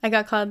 I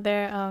got called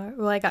there.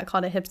 I got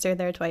called a hipster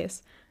there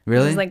twice.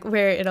 Really? It was like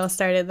where it all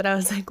started. That I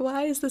was like,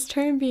 why is this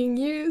term being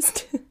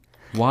used?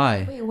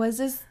 Why? Wait, was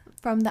this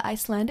from the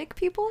Icelandic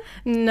people?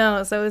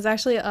 No, so it was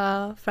actually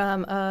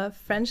from a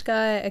French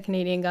guy, a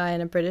Canadian guy,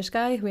 and a British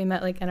guy who we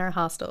met like in our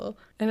hostel.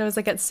 And it was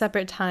like at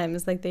separate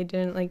times. Like they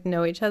didn't like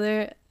know each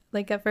other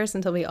like at first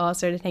until we all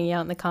started hanging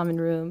out in the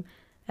common room.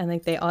 And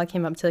like they all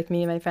came up to like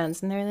me and my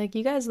friends and they were like,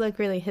 you guys look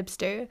really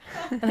hipster.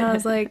 And I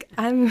was like,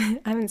 I'm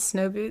in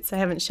snow boots. I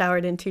haven't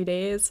showered in 2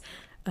 days.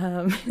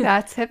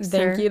 That's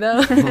hipster. Thank you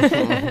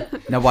though.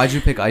 Now, why'd you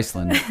pick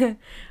Iceland?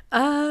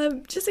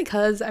 Just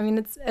because, I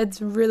mean,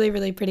 it's really,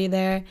 really pretty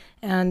there.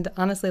 And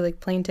honestly, like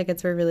plane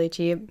tickets were really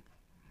cheap.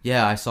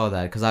 Yeah, I saw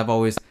that because I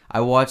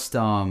watched,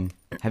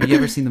 have you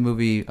ever seen the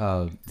movie,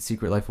 The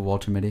Secret Life of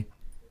Walter Mitty?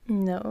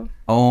 No.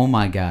 Oh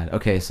my God.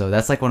 Okay. So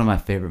that's like one of my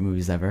favorite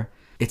movies ever.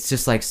 It's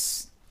just like,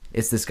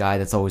 it's this guy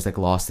that's always like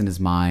lost in his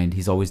mind.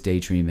 He's always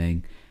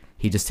daydreaming.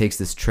 He just takes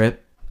this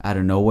trip out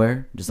of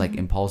nowhere, just like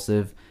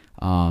impulsive,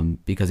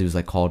 because he was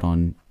like called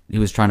on, he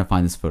was trying to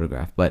find this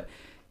photograph, but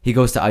he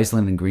goes to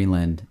Iceland and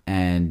Greenland.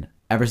 And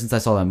ever since I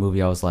saw that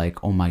movie, I was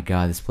like, oh my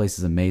God, this place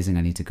is amazing.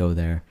 I need to go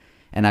there.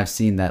 And I've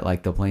seen that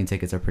like the plane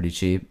tickets are pretty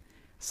cheap.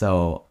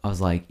 So I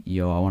was like,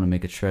 yo, I want to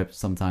make a trip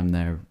sometime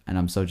there. And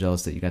I'm so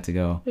jealous that you got to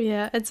go.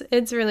 Yeah,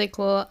 it's really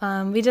cool.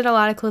 We did a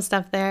lot of cool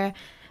stuff there,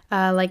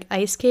 like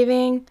ice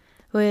caving,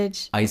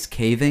 which... Ice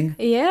caving?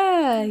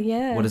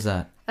 Yeah. What is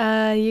that?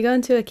 You go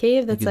into a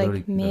cave that's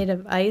like made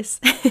of ice.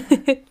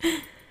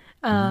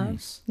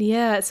 Nice.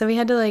 Yeah, so we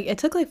had to it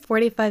took like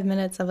 45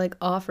 minutes of like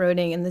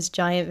off-roading in this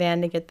giant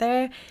van to get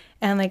there.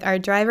 And like our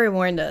driver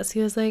warned us.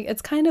 He was like,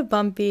 it's kind of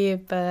bumpy,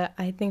 but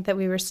I think that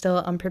we were still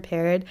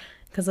unprepared.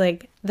 Because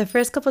like the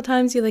first couple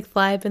times you like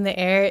fly up in the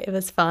air, it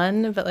was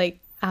fun. But like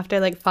after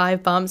like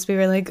 5 bumps, we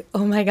were like,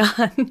 oh my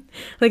God,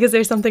 like, is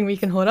there something we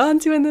can hold on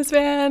to in this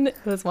van?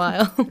 It was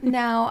wild.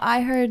 Now,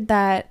 I heard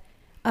that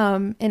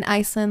in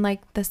Iceland,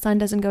 like the sun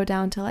doesn't go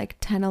down till like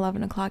 10,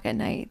 11 o'clock at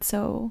night.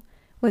 So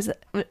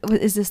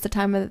is this the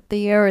time of the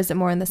year or is it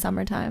more in the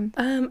summertime?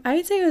 I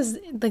would say it was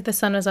like the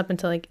sun was up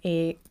until like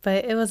 8,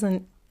 but it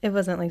wasn't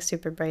like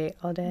super bright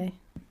all day.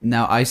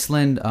 Now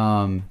Iceland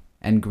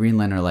and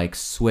Greenland are like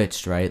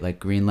switched, right? Like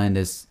Greenland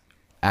is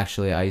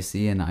actually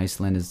icy and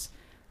Iceland is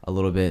a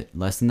little bit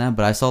less than that.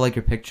 But I saw like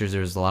your pictures,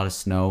 there's a lot of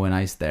snow and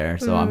ice there,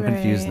 so I'm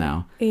confused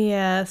now.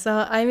 Yeah,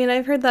 so I mean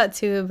I've heard that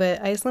too,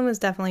 but Iceland was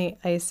definitely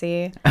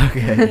icy.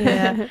 Okay.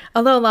 Yeah.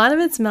 Although a lot of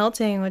it's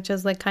melting, which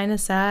is like kind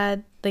of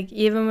sad. Like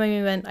even when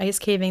we went ice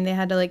caving, they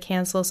had to like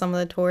cancel some of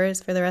the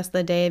tours for the rest of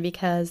the day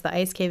because the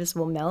ice caves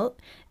will melt.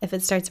 If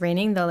it starts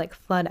raining, they'll like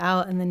flood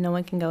out and then no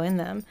one can go in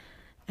them.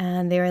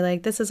 And they were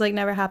like, this has like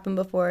never happened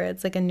before.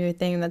 It's like a new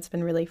thing that's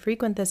been really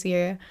frequent this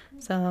year.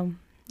 So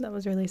that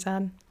was really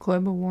sad.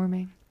 Global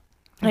warming.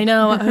 I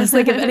know. I was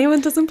like, if anyone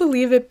doesn't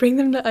believe it, bring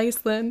them to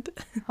Iceland.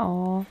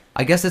 Oh.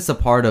 I guess it's a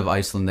part of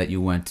Iceland that you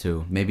went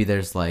to. Maybe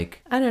there's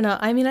like... I don't know.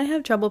 I mean, I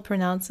have trouble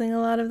pronouncing a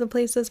lot of the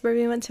places where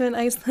we went to in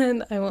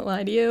Iceland. I won't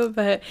lie to you.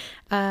 But,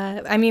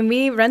 I mean,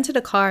 we rented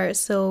a car.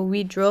 So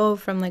we drove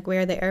from like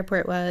where the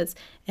airport was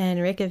in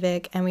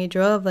Reykjavik. And we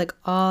drove like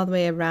all the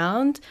way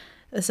around.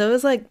 So it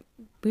was like,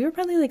 we were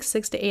probably like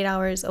 6 to 8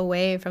 hours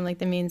away from like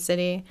the main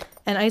city.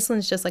 And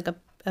Iceland's just like a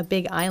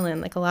big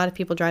island. Like a lot of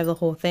people drive the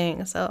whole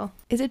thing. So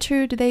is it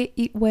true? Do they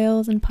eat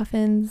whales and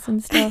puffins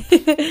and stuff?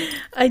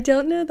 I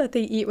don't know that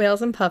they eat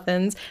whales and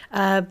puffins,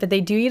 but they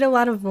do eat a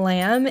lot of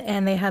lamb,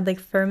 and they had like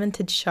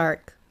fermented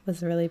shark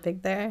was really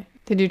big there.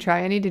 Did you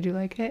try any? Did you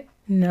like it?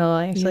 No,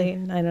 actually,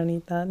 I don't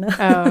eat that. No.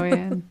 Oh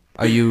man.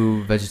 Are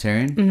you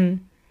vegetarian?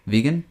 Mm-hmm.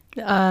 Vegan?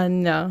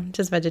 No,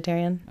 just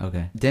vegetarian.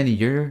 Okay.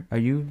 Danny, are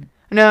you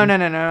No. Oh,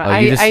 I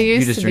used you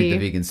just to drink be.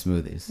 the vegan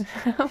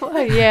smoothies.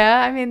 Well,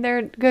 yeah, I mean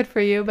they're good for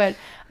you, but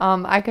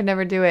I could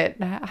never do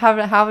it.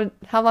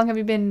 How long have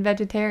you been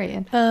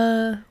vegetarian?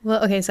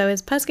 Well, okay, so I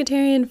was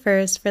pescatarian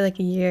first for like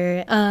a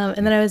year,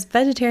 and then I was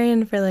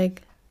vegetarian for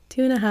like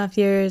 2.5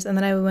 years, and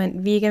then I went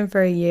vegan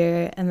for a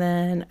year, and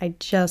then I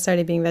just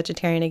started being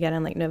vegetarian again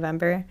in like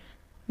November.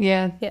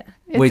 Yeah.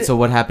 Wait, so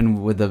what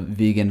happened with the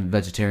vegan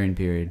vegetarian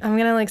period? I'm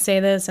gonna like say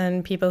this,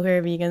 and people who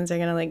are vegans are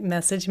gonna like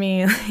message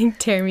me and like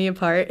tear me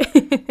apart.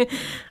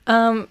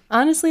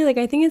 Honestly, like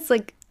I think it's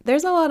like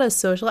there's a lot of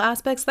social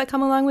aspects that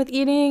come along with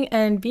eating,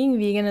 and being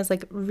vegan is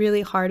like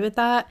really hard with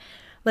that.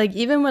 Like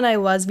even when I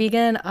was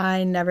vegan,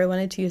 I never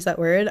wanted to use that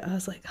word. I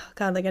was like, oh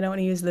God, like I don't want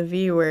to use the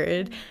V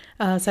word.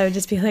 So I would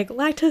just be like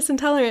lactose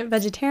intolerant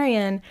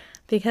vegetarian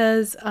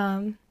because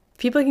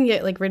people can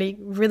get like really,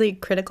 really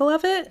critical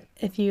of it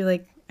if you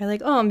like are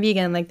like, oh, I'm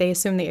vegan. Like they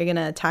assume that you're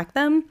gonna attack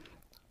them,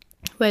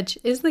 which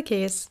is the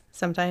case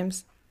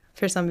sometimes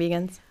for some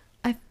vegans.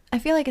 I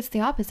feel like it's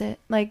the opposite.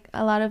 Like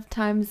a lot of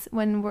times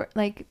when we're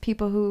like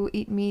people who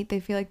eat meat, they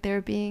feel like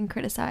they're being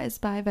criticized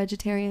by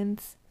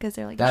vegetarians because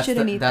they're like, you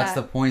shouldn't eat that. That's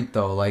the point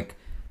though. Like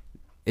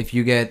if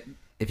you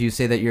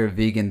say that you're a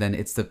vegan, then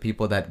it's the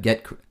people that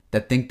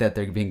think that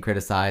they're being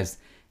criticized.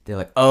 They're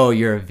like, oh,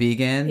 you're a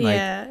vegan. Like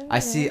Yeah, I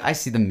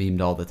see them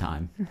memed all the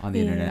time on the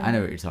internet. I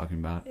know what you're talking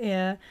about.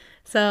 Yeah.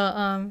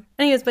 So,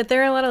 anyways, but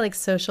there are a lot of like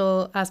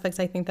social aspects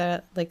I think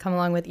that like come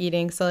along with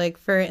eating. So like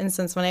for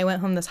instance, when I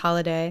went home this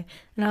holiday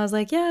and I was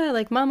like, yeah,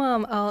 like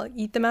mom, I'll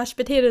eat the mashed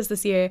potatoes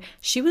this year.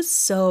 She was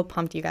so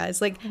pumped, you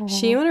guys. Like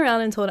she went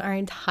around and told our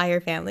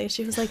entire family.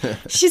 She was like,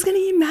 she's gonna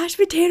eat mashed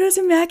potatoes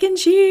and mac and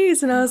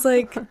cheese. And I was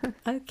like,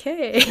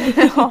 okay.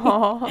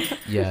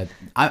 Yeah,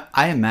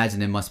 I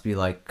imagine it must be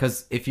like,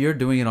 because if you're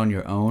doing it on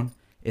your own,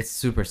 it's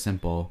super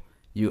simple.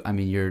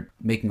 You're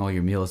making all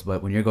your meals,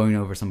 but when you're going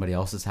over somebody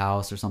else's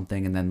house or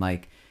something, and then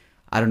like,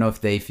 I don't know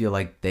if they feel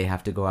like they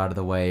have to go out of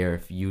the way, or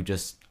if you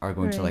just are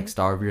going to like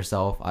starve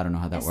yourself. I don't know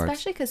how that works.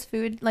 Especially because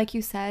food, like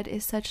you said,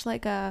 is such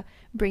like a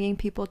bringing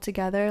people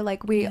together.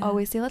 Like we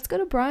always say, let's go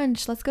to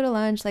brunch, let's go to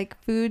lunch. Like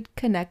food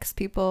connects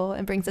people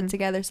and brings them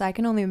together. So I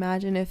can only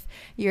imagine if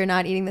you're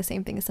not eating the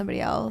same thing as somebody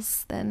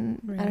else,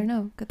 then I don't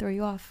know, could throw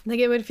you off. Like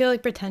it would feel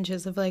like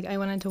pretentious if like I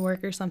went into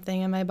work or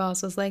something and my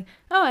boss was like,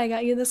 oh, I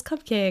got you this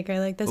cupcake or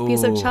like this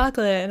piece of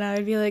chocolate, and I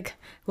would be like,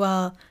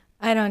 well,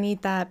 I don't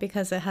eat that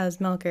because it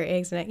has milk or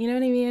eggs in it. You know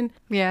what I mean?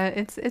 Yeah,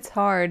 it's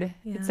hard.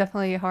 Yeah. It's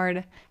definitely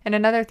hard. And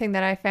another thing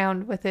that I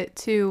found with it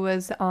too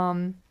was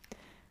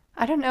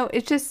I don't know,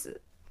 it's just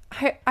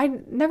I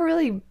never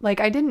really like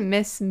I didn't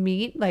miss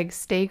meat like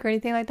steak or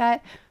anything like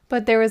that.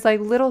 But there was like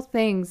little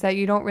things that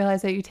you don't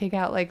realize that you take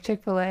out, like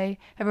Chick-fil-A.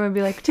 Everyone would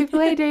be like,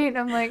 Chick-fil-A date. And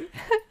I'm like,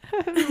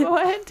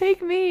 what?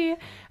 Take me.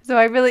 So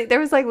there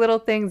was like little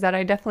things that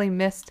I definitely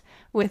missed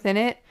within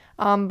it.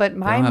 But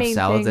my they don't main have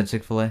salads thing, at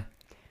Chick-fil-A?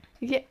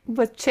 yeah,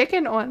 with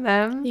chicken on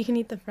them. You can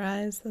eat the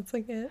fries. That's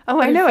like it.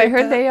 Oh, I know. I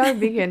heard they are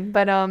vegan.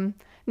 But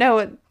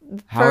no.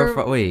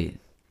 Wait.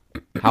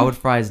 How would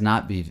fries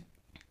not be?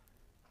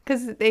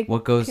 Because they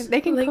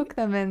can like, cook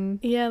them in.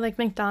 Yeah, like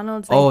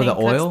McDonald's. Oh, I think,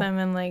 the oil? cooks them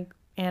in like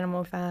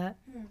animal fat.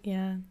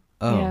 Yeah.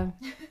 Oh.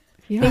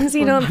 Yeah. Things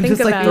you don't I'm think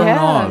just like about. thrown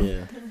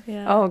Yeah. off.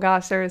 Yeah. Oh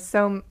gosh, there is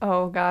so.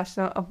 Oh gosh,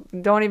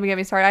 don't even get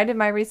me started. I did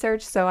my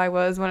research, so I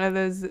was one of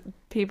those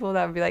people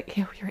that would be like,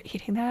 "Ew, you're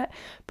eating that,"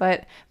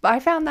 but I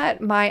found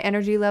that my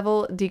energy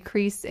level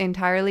decreased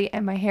entirely,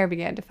 and my hair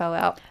began to fall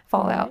out.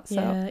 So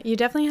Yeah, you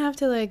definitely have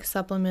to like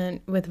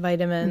supplement with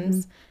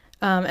vitamins.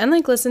 And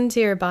like listen to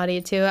your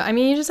body too. I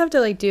mean, you just have to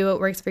like do what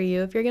works for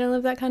you if you're gonna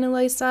live that kind of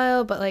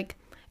lifestyle. But like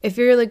if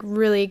you're like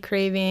really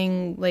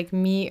craving like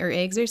meat or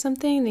eggs or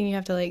something, then you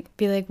have to like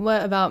be like,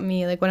 what about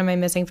me? Like, what am I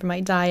missing from my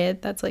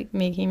diet that's like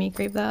making me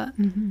crave that?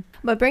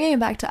 But bringing it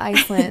back to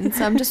Iceland,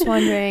 so I'm just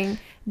wondering,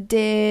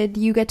 did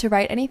you get to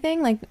write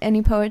anything, like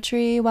any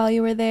poetry while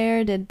you were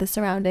there? Did the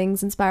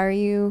surroundings inspire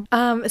you?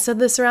 So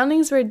the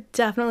surroundings were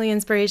definitely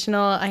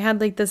inspirational. I had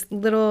like this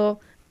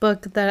little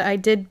book that I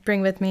did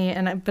bring with me,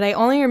 but I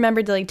only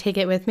remembered to like take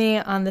it with me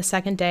on the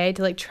second day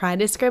to like try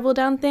to scribble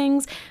down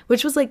things,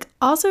 which was like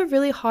also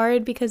really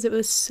hard because it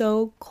was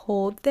so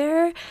cold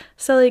there.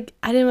 So like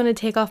I didn't want to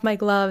take off my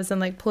gloves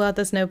and like pull out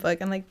this notebook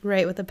and like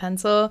write with a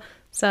pencil.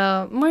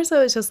 So more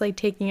so it's just like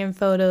taking in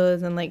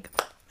photos and like,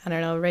 I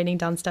don't know, writing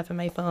down stuff in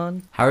my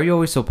phone. How are you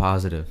always so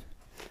positive?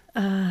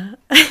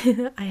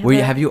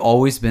 Have you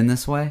always been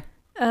this way?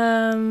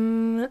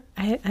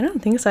 I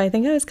don't think so. I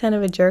think I was kind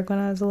of a jerk when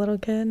I was a little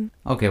kid.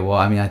 Okay, well,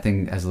 I mean, I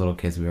think as little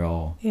kids we were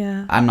all...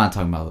 Yeah. I'm not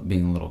talking about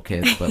being little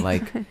kids, but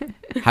like,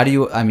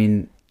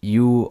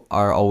 you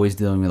are always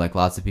dealing with like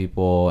lots of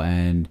people,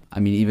 and I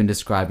mean, even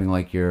describing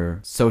like your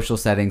social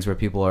settings where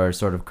people are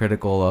sort of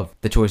critical of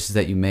the choices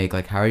that you make.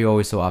 Like, how are you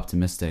always so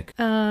optimistic?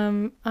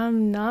 I'm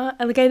not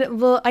like I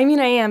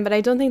am, but I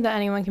don't think that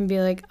anyone can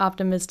be like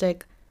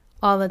optimistic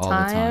all the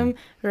time.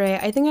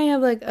 Right. I think I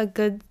have like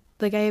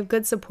I have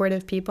good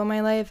supportive people in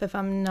my life if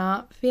I'm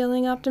not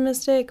feeling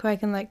optimistic, who I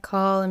can like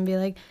call and be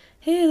like,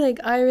 hey, like,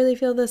 I really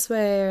feel this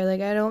way, or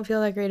like, I don't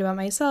feel that great about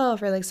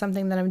myself, or like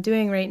something that I'm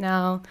doing right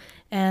now.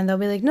 And they'll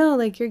be like, no,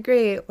 like, you're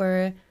great.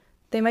 Or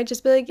they might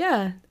just be like,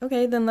 yeah,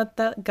 okay, then let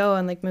that go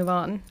and like move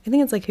on. I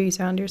think it's like who you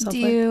surround yourself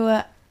with. Do you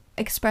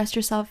express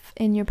yourself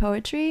in your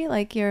poetry,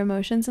 like your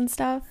emotions and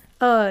stuff?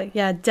 Oh,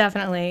 yeah,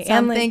 definitely. So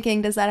I'm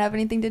thinking, does that have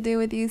anything to do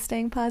with you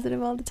staying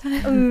positive all the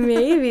time?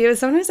 Maybe.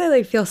 Sometimes I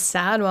like feel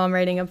sad while I'm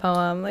writing a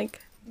poem. Like,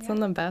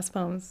 some of the best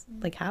poems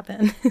like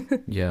happen.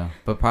 Yeah,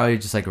 but probably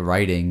just like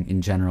writing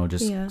in general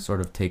just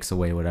sort of takes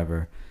away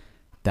whatever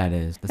that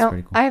is. That's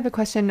pretty cool. I have a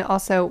question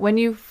also. When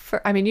you,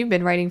 I mean, you've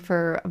been writing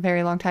for a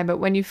very long time, but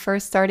when you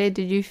first started,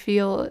 did you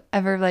feel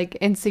ever like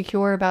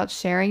insecure about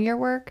sharing your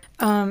work?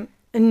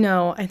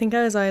 No, I think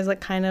I was always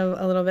like kind of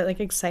a little bit like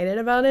excited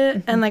about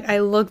it. And like I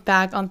look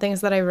back on things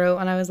that I wrote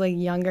when I was like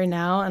younger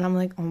now, and I'm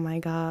like, oh my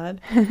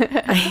God,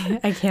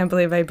 I can't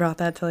believe I brought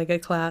that to like a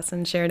class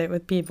and shared it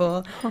with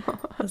people.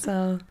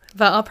 So,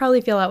 but I'll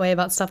probably feel that way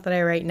about stuff that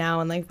I write now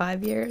in like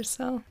 5 years.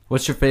 So,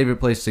 what's your favorite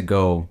place to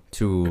go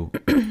to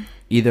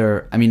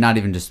either, I mean, not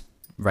even just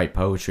write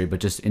poetry,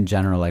 but just in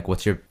general, like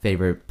what's your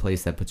favorite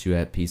place that puts you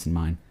at peace in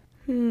mind?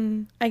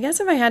 I guess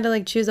if I had to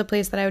like choose a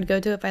place that I would go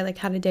to if I like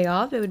had a day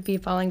off, it would be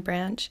Falling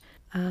Branch,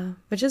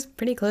 which is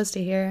pretty close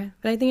to here.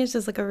 But I think it's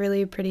just like a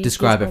really pretty.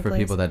 Describe it for place.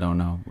 People that don't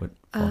know what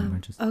Falling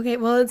Branch is. Okay,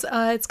 well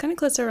it's kind of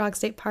close to Rock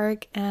State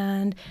Park,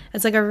 and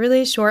it's like a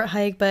really short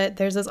hike, but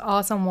there's this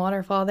awesome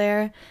waterfall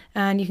there,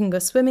 and you can go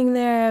swimming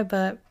there.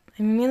 But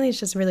I mean, mainly it's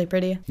just really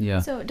pretty. Yeah.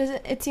 So does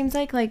it seems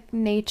like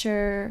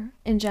nature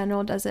in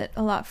general does it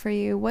a lot for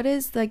you. What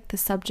is like the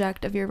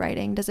subject of your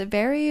writing? Does it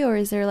vary, or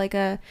is there like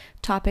a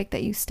topic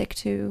that you stick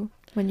to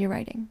when you're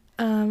writing?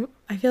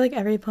 I feel like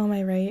every poem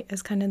I write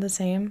is kind of the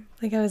same.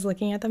 Like I was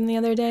looking at them the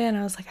other day and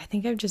I was like, I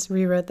think I've just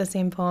rewrote the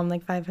same poem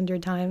like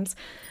 500 times.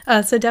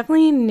 So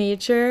definitely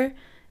nature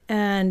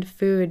and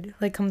food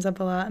like comes up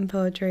a lot in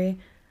poetry.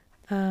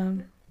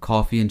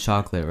 Coffee and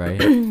chocolate,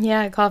 right?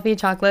 Yeah, coffee,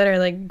 chocolate, or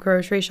like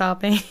grocery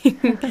shopping.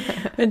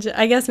 Which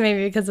I guess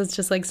maybe because it's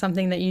just like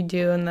something that you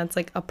do and that's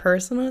like a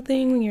personal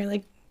thing when you're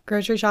like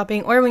grocery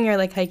shopping, or when you're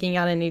like hiking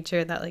out in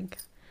nature, that like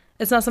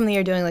it's not something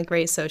you're doing like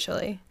right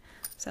socially.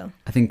 So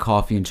I think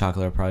coffee and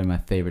chocolate are probably my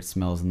favorite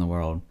smells in the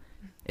world.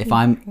 If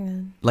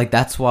I'm like,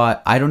 that's why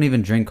I don't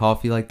even drink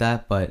coffee like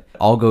that, but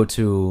I'll go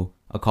to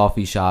a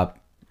coffee shop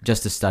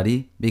just to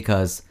study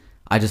because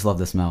I just love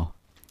the smell.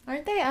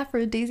 Aren't they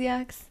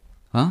aphrodisiacs?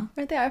 Huh?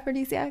 Aren't they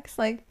aphrodisiacs,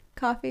 like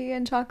coffee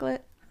and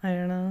chocolate? I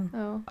don't know.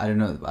 Oh. I don't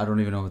know. I don't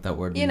even know what that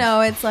word means. You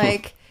know, it's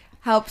like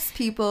helps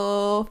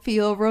people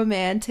feel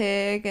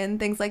romantic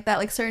and things like that.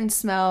 Like certain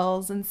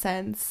smells and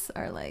scents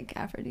are like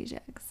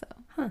aphrodisiacs.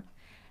 So,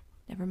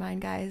 never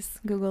mind, guys.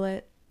 Google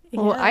it.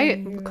 Well,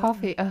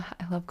 coffee. I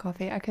love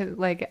coffee.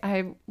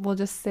 I will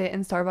just sit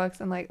in Starbucks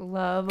and like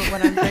love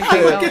what I'm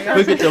drinking.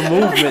 Look at the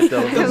movement,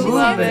 though. I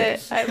love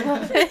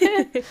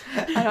it.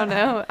 I don't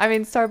know. I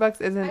mean,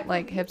 Starbucks isn't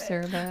like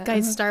hipster, but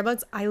guys,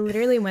 Starbucks. I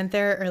literally went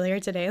there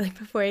earlier today, like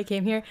before I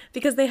came here,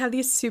 because they have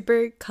these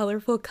super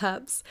colorful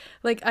cups.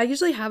 Like I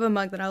usually have a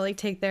mug that I'll like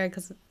take there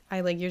because I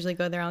like usually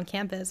go there on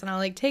campus, and I'll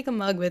like take a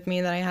mug with me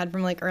that I had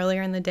from like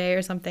earlier in the day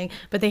or something.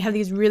 But they have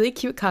these really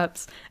cute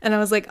cups, and I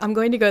was like, I'm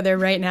going to go there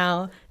right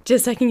now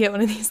just so I can get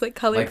one of these like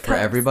colored cups. Like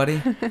for everybody?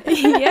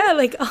 Yeah,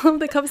 like all of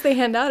the cups they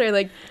hand out are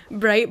like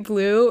bright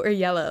blue or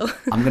yellow.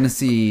 I'm gonna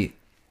see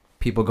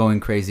people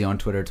going crazy on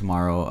Twitter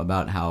tomorrow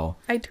about how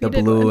the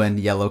blue and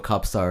yellow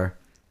cups are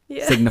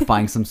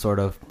signifying some sort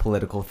of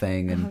political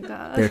thing, and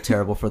they're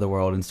terrible for the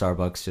world, and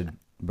Starbucks should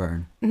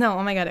burn. No,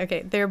 oh my God.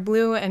 Okay, they're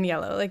blue and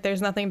yellow. Like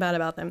there's nothing bad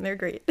about them. They're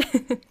great.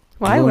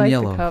 Well, I like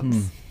the cups.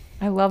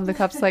 I love the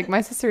cups. Like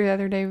my sister the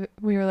other day,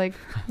 we were like,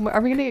 "Are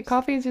we gonna get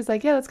coffee?" And she's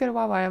like, "Yeah, let's go to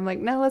Wawa." I'm like,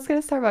 "No, let's go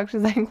to Starbucks."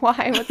 She's like,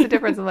 "Why? What's the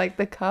difference?" I'm like,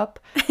 "The cup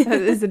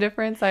is the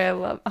difference."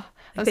 I'm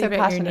so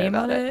passionate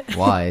about it.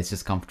 Why? It's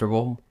just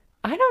comfortable.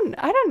 I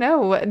don't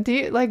know. Do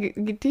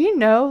you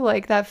know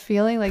like that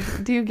feeling?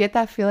 Like, do you get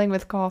that feeling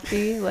with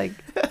coffee? Like,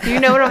 do you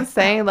know what I'm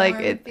saying? Like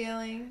it.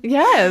 Feeling.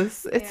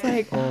 Yes, it's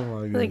like. Oh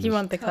my goodness. Like you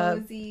want the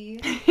cozy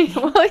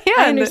cup. Well, yeah,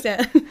 I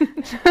understand.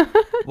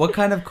 What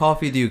kind of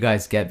coffee do you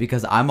guys get?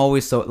 Because I'm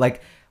always so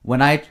like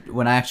when I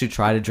actually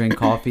try to drink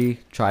coffee,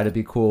 try to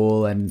be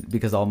cool, and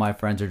because all my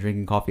friends are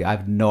drinking coffee, I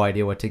have no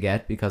idea what to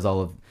get because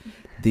all of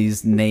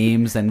these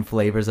names and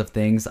flavors of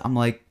things. I'm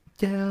like,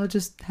 yeah, I'll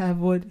just have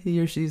what he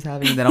or she's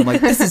having. And then I'm like,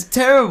 this is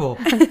terrible.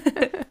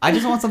 I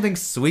just want something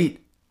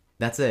sweet.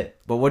 That's it.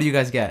 But what do you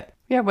guys get?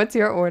 Yeah, what's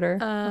your order?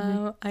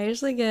 I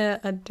usually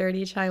get a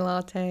dirty chai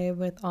latte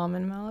with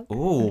almond milk.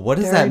 Ooh, what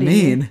does that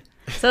mean?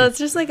 So it's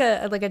just like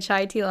a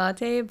chai tea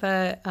latte,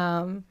 but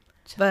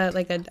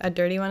like a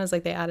dirty one is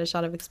like they add a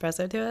shot of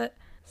espresso to it.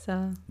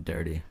 So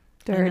dirty.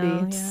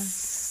 Know, yeah.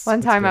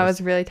 One time I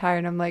was really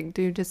tired. I'm like,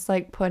 dude, just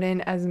like put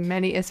in as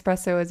many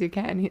espresso as you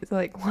can. He's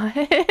like, what?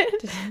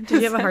 Did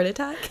you have a heart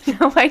attack?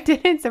 No, I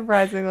didn't,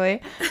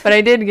 surprisingly. But I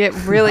did get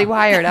really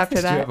wired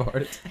after that. Did you have a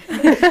heart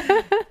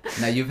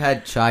attack? Now, you've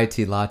had chai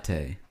tea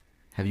latte.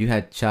 Have you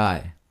had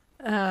chai?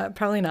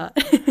 Probably not.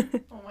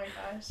 Oh my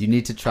gosh. You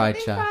need to try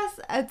chai.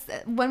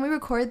 when we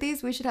record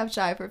these, we should have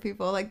Shy for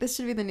people. Like, this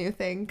should be the new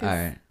thing. All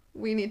right.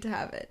 We need to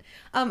have it.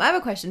 I have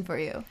a question for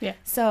you. Yeah.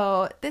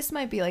 So this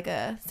might be like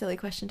a silly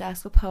question to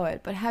ask a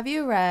poet, but have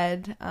you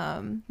read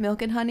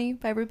Milk and Honey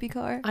by Rupi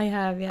Kaur? I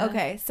have, yeah.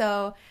 Okay,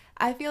 so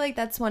I feel like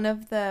that's one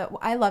of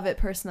I love it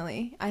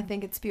personally. I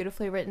think it's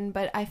beautifully written,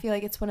 but I feel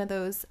like it's one of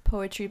those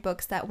poetry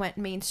books that went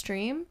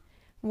mainstream.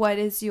 What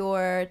is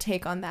your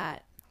take on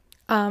that?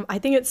 I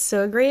think it's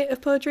so great if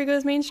poetry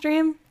goes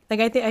mainstream. Like,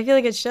 I feel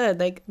like it should.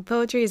 Like,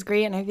 poetry is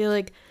great, and I feel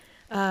like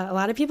a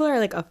lot of people are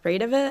like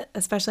afraid of it,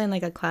 especially in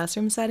like a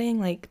classroom setting.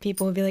 Like,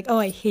 people will be like, "Oh,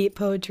 I hate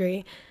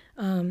poetry,"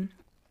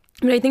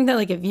 but I think that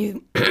like if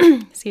you,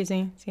 excuse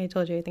me, see, I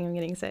told you I think I'm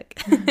getting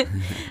sick.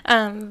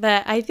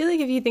 But I feel like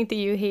if you think that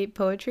you hate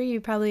poetry,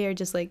 you probably are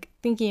just like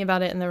thinking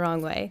about it in the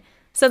wrong way.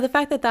 So the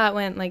fact that that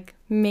went like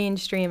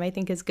mainstream, I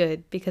think is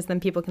good because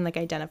then people can like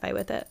identify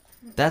with it.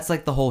 That's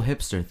like the whole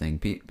hipster thing.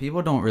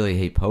 People don't really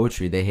hate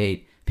poetry. They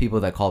hate people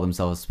that call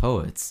themselves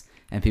poets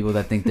and people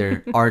that think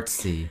they're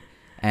artsy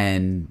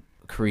and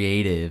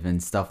creative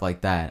and stuff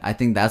like that. I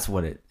think that's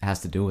what it has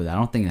to do with. I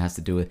don't think it has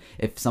to do with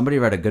if somebody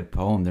read a good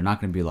poem, they're not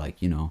going to be like,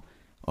 oh,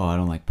 I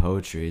don't like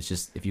poetry. It's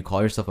just if you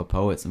call yourself a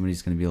poet,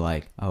 somebody's going to be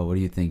like, oh, what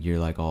do you think? You're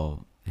like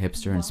all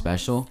hipster and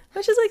special?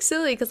 Which is like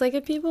silly because like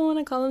if people want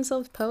to call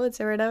themselves poets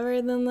or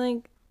whatever, then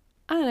like,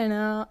 I don't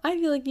know. I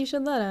feel like you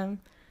should let them.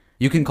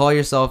 You can call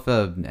yourself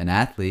an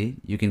athlete.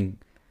 You can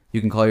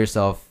call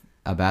yourself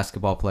a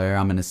basketball player.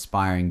 I'm an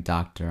aspiring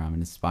doctor. I'm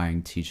an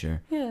aspiring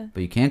teacher. Yeah.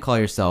 But you can't call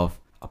yourself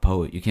a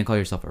poet. You can't call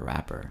yourself a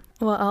rapper.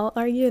 Well, I'll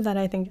argue that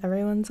I think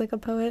everyone's like a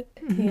poet.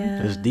 Mm-hmm.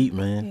 Yeah. It's deep,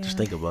 man. Yeah. Just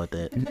think about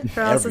that.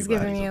 Ross is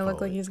giving me a look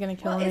like he's gonna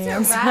kill me.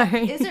 I'm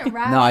sorry. Isn't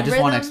rap? No, I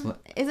just want to explain.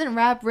 Isn't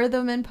rap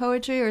rhythm in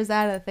poetry, or is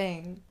that a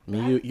thing? I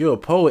mean, you're a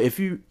poet.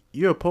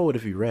 You're a poet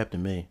if you rap to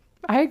me.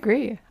 I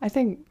agree. I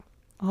think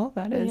all of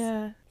that is.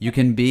 Yeah. You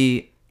can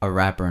be a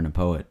rapper and a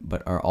poet,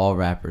 but are all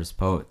rappers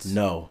poets?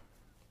 No.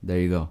 There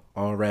you go.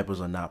 All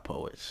rappers are not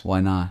poets. Why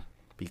not?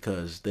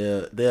 Because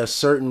there are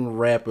certain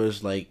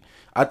rappers, like,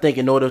 I think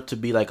in order to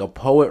be like a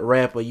poet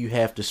rapper, you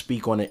have to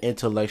speak on an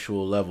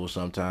intellectual level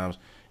sometimes.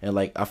 And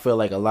like, I feel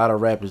like a lot of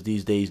rappers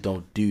these days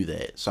don't do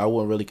that. So I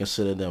wouldn't really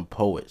consider them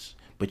poets.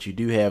 But you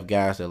do have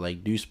guys that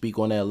like do speak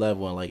on that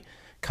level and like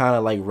kind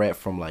of like rap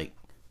from like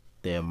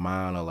their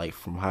mind or like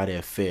from how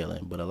they're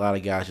feeling. But a lot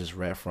of guys just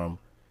rap from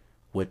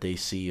what they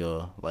see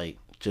or like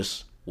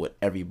just what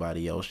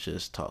everybody else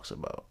just talks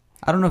about.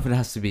 I don't know if it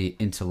has to be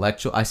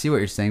intellectual. I see what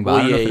you're saying, but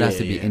I don't know if it has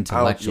to be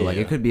intellectual. Like,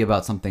 it could be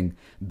about something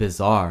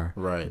bizarre.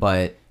 Right.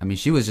 But, I mean,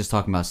 she was just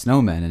talking about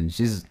snowmen, and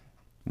she's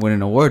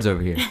winning awards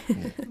over here.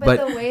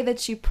 But the way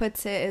that she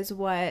puts it is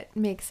what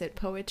makes it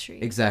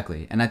poetry.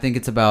 Exactly. And I think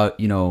it's about,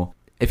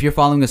 if you're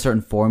following a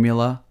certain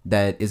formula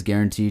that is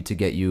guaranteed to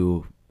get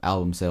you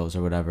album sales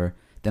or whatever,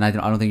 then I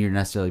don't think you're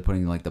necessarily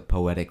putting, like, the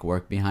poetic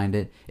work behind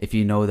it. If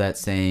you know that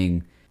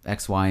saying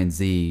X, Y, and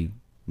Z,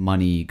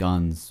 money,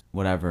 guns,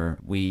 whatever,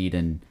 weed,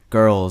 and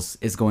girls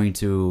is going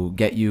to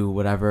get you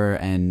whatever,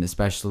 and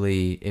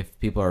especially if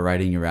people are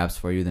writing your raps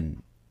for you,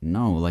 then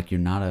no, like, you're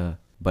not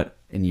but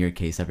in your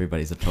case,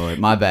 everybody's a poet.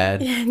 My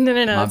bad. Yeah,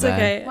 no, it's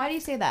okay. Why do you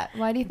say that?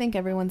 Why do you think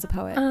everyone's a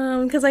poet?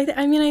 Because I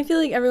feel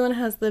like everyone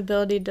has the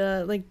ability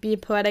to like be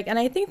poetic, and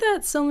I think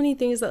that so many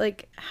things that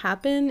like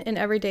happen in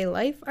everyday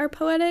life are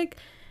poetic.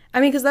 I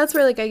mean, because that's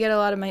where like I get a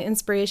lot of my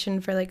inspiration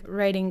for like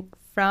writing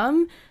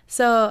from.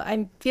 So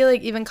I feel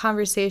like even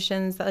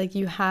conversations that like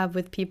you have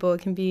with people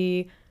can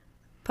be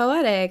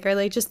poetic, or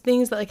like just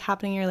things that like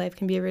happen in your life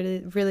can be really,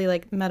 really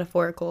like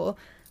metaphorical.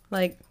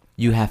 Like,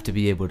 you have to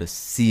be able to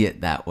see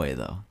it that way,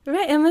 though.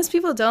 Right, and most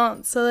people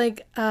don't. So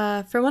like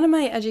for one of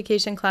my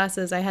education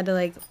classes, I had to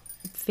like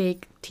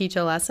fake teach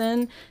a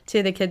lesson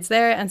to the kids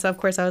there, and so of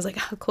course I was like,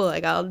 oh cool,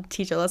 like I'll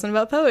teach a lesson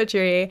about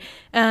poetry.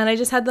 And I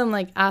just had them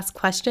like ask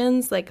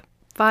questions, like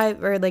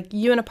 5, or like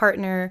you and a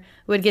partner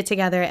would get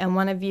together and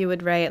one of you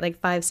would write like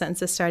 5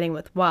 sentences starting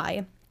with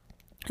why,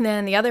 and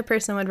then the other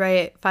person would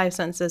write 5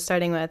 sentences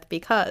starting with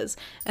because,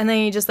 and then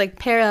you just like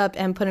pair up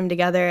and put them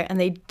together, and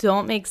they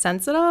don't make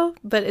sense at all,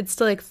 but it's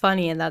still like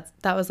funny. And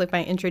that was like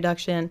my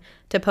introduction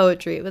to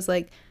poetry. It was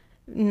like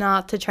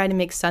not to try to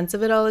make sense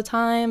of it all the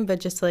time, but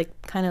just to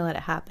like kind of let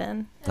it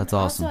happen. That's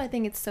awesome. Also, I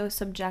think it's so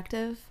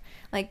subjective.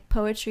 Like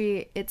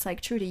poetry, it's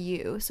like true to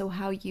you, so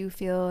how you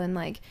feel and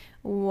like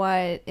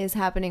what is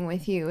happening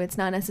with you. It's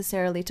not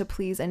necessarily to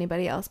please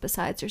anybody else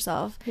besides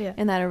yourself. Yeah.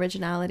 And that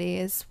originality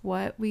is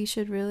what we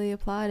should really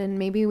applaud, and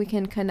maybe we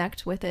can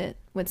connect with it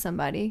with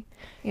somebody,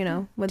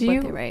 with what they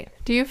write.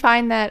 Do you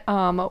find that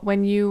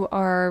when you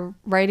are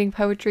writing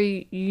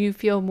poetry, you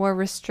feel more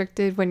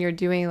restricted when you're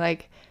doing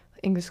like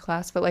English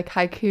class, but like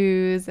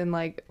haikus and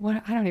like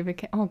what I don't even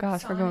oh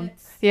gosh, we're going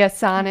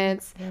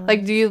sonnets. Yeah.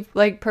 Like, do you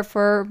like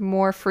prefer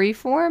more free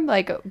form?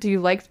 Like, do you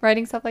like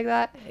writing stuff like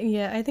that?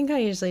 Yeah, I think I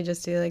usually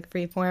just do like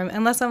free form,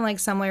 unless I'm like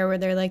somewhere where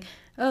they're like,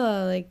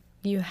 oh, like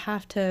you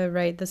have to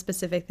write the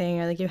specific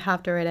thing, or like you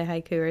have to write a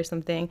haiku or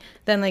something,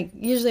 then like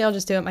usually I'll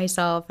just do it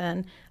myself,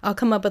 and I'll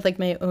come up with like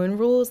my own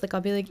rules. Like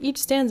I'll be like, each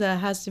stanza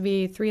has to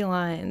be 3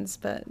 lines.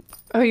 But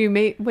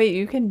wait,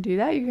 you can do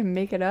that? You can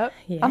make it up?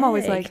 Yeah, I'm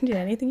always like, you can do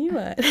anything you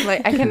want.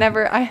 Like I can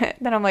never.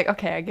 Then I'm like,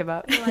 okay, I give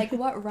up. Like,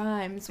 what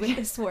rhymes with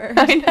this word?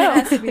 I know. It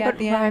has to be at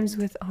the end. Rhymes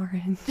with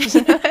orange.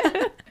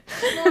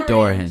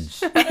 Door hinge.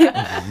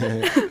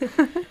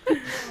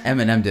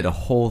 Eminem did a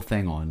whole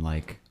thing on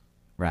like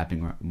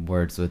rapping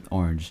words with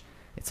orange.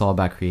 It's all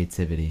about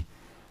creativity.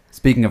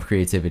 Speaking of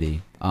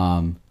creativity,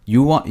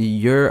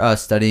 you're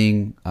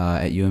studying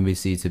at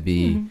UMBC to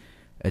be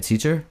a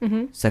teacher,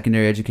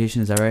 secondary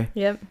education. Is that right?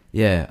 Yep.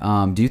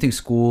 Yeah. Do you think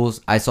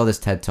schools? I saw this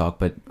TED talk,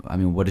 but I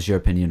mean, what is your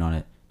opinion on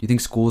it? Do you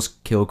think schools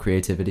kill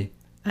creativity?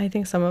 I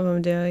think some of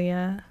them do.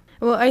 Yeah.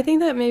 Well, I think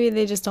that maybe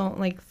they just don't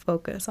like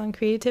focus on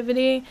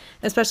creativity,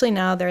 especially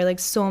now. There are like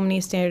so many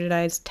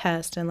standardized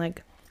tests, and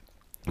like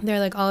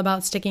they're like all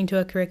about sticking to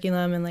a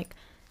curriculum, and like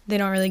they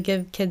don't really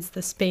give kids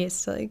the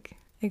space to like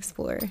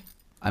explore.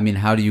 I mean,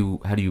 how do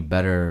you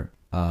better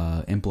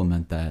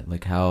implement that?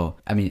 Like how?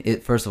 I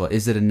mean, first of all,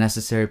 is it a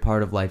necessary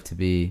part of life to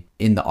be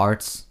in the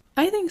arts?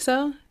 I think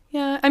so.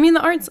 Yeah. I mean,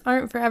 the arts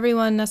aren't for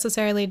everyone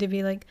necessarily to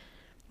be like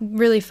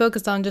really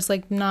focused on. Just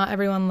like not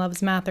everyone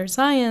loves math or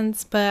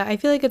science, but I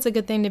feel like it's a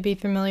good thing to be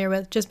familiar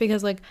with, just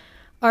because like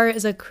art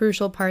is a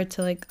crucial part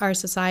to like our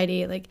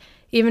society. Like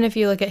even if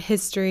you look at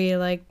history,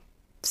 like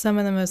some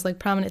of the most like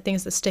prominent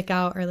things that stick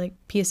out are like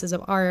pieces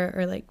of art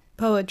or like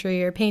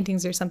poetry or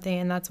paintings or something,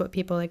 and that's what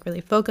people like really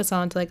focus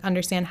on to like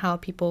understand how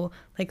people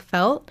like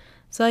felt.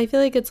 So I feel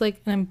like it's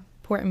like an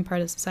important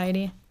part of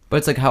society. But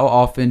it's like, how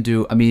often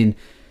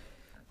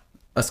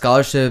a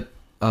scholarship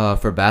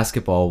for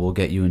basketball will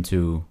get you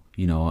into,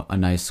 you know, a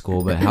nice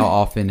school, but how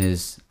often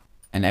is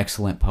an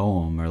excellent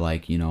poem or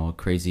like, you know, a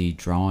crazy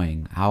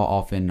drawing, how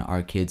often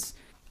are kids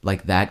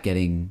like that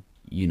getting,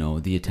 you know,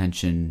 the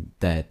attention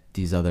that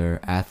these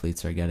other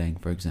athletes are getting,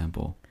 for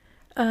example?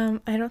 I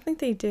don't think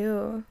they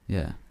do.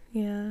 Yeah.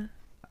 Yeah.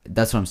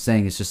 That's what I'm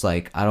saying. It's just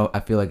like, I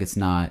feel like it's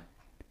not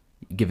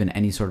given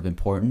any sort of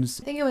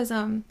importance. I think it was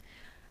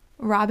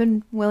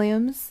Robin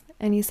Williams,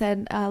 and he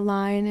said a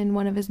line in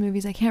one of his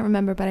movies. I can't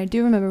remember, but I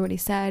do remember what he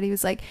said. He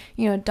was like,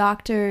 you know,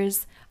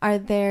 doctors are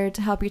there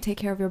to help you take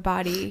care of your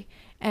body,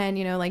 and,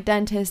 you know, like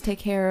dentists take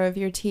care of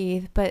your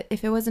teeth. But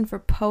if it wasn't for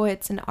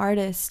poets and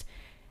artists,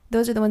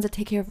 those are the ones that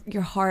take care of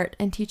your heart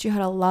and teach you how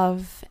to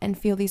love and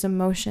feel these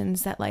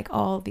emotions that like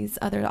all these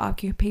other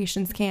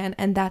occupations can.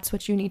 And that's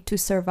what you need to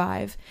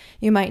survive.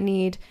 You might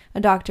need a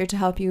doctor to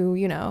help you,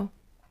 you know,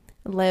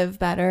 live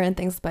better and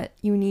things, but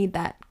you need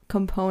that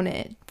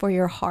component for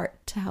your heart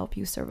to help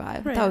you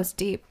survive. Right. That was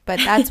deep, but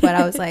that's what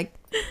I was like,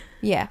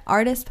 yeah,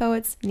 artists,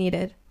 poets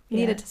needed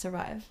to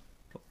survive.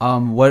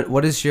 What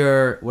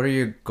are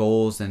your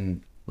goals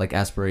and like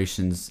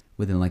aspirations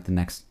within like the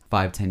next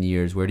 5-10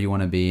 years? Where do you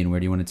want to be, and where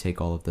do you want to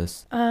take all of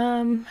this?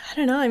 I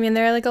don't know. I mean,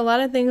 there are like a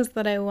lot of things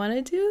that I want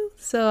to do,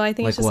 so I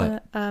think like it's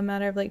just a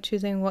matter of like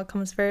choosing what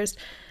comes first.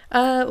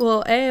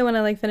 Well, I want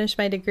to like finish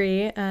my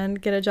degree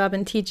and get a job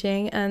in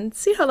teaching and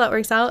see how that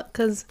works out,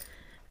 because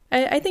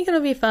I think it'll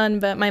be fun.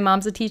 But my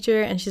mom's a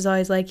teacher, and she's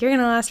always like, you're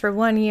gonna last for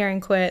 1 year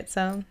and quit.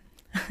 So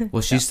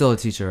well, she's still a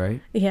teacher, right?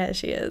 Yeah,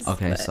 she is.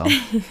 Okay, but so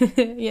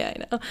yeah,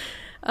 I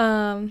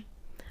know.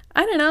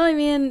 I don't know. I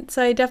mean,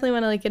 so I definitely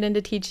want to like get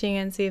into teaching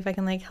and see if I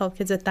can like help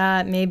kids with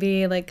that.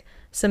 Maybe like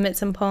submit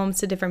some poems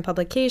to different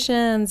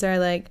publications, or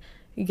like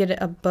you get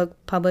a book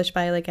published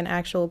by like an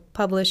actual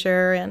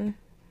publisher, and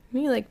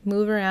maybe like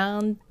move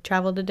around,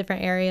 travel to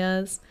different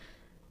areas,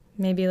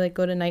 maybe like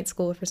go to night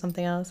school for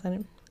something else. I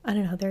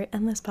don't know. There are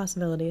endless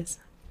possibilities.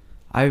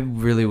 I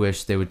really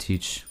wish they would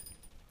teach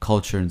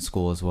culture in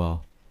school as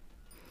well.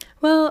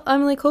 Well,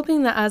 I'm like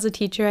hoping that as a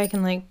teacher, I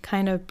can like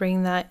kind of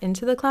bring that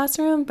into the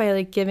classroom by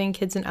like giving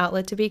kids an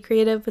outlet to be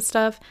creative with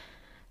stuff.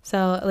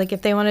 So like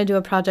if they want to do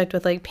a project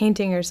with like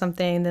painting or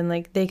something, then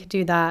like they could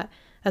do that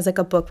as like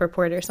a book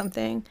report or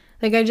something.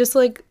 Like I just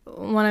like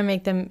want to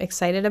make them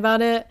excited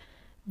about it,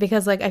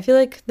 because like I feel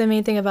like the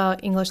main thing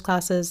about English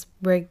classes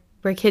where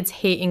kids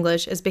hate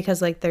English is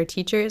because like their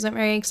teacher isn't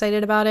very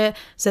excited about it,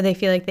 so they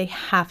feel like they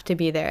have to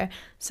be there.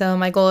 So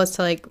my goal is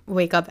to like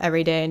wake up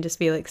every day and just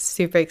be like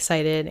super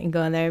excited and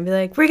go in there and be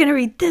like, we're gonna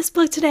read this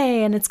book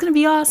today and it's gonna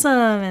be awesome,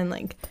 and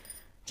like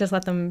just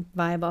let them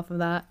vibe off of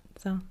that.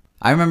 So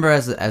I remember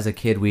as a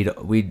kid,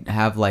 we'd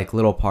have like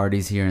little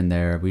parties here and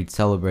there. We'd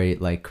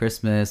celebrate like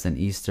Christmas and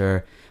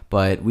Easter,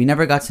 but we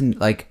never got to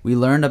like, we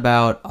learned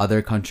about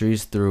other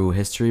countries through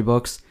history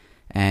books.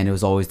 And it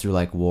was always through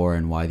like war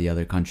and why the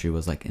other country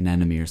was like an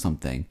enemy or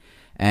something.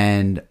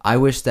 And I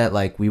wish that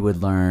like we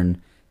would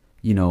learn,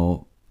 you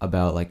know,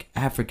 about like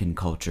African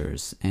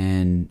cultures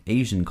and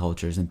Asian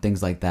cultures and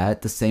things like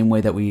that, the same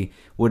way that we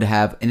would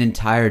have an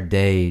entire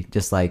day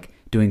just like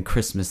doing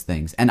Christmas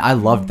things. And I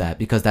loved that,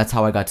 because that's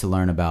how I got to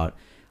learn about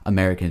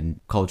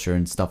American culture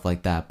and stuff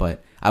like that.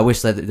 But I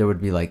wish that there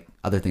would be like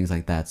other things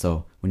like that.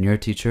 So when you're a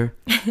teacher,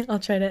 I'll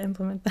try to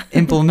implement that.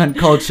 Implement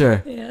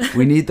culture. Yeah.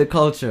 We need the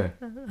culture.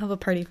 I'll have a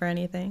party for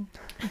anything.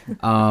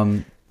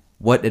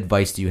 what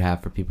advice do you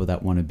have for people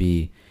that want to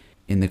be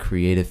in the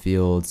creative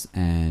fields,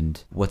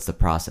 and what's the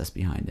process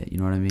behind it? You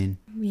know what I mean?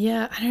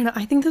 Yeah, I don't know.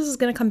 I think this is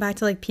going to come back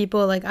to like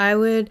people. Like I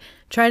would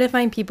try to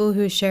find people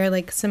who share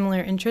like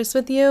similar interests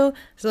with you.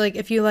 So like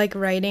if you like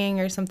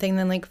writing or something,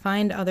 then like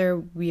find other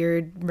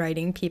weird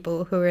writing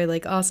people who are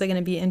like also going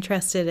to be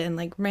interested in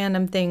like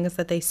random things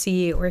that they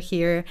see or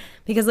hear.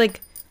 Because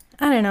like,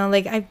 I don't know,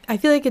 like I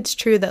feel like it's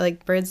true that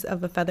like birds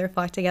of a feather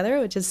flock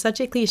together, which is such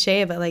a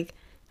cliche, but like,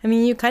 I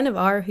mean, you kind of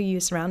are who you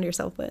surround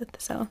yourself with.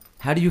 So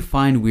how do you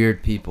find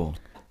weird people?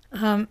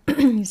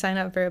 You sign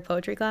up for a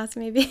poetry class,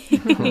 maybe.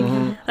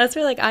 That's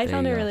where like I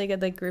found a really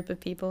good like group of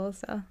people.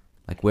 So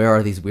like, where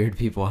are these weird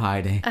people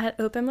hiding? At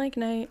open mic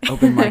night.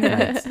 Open mic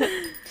nights.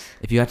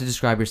 If you had to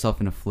describe yourself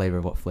in a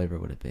flavor, what flavor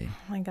would it be?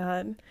 Oh my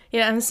god,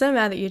 yeah, I'm so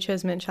mad that you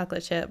chose mint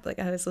chocolate chip. Like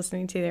I was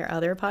listening to their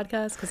other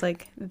podcast because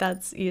like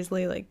that's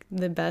easily like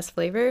the best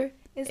flavor.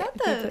 Is that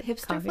the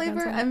hipster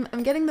flavor?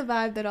 I'm getting the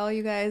vibe that all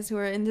you guys who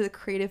are into the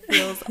creative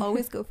fields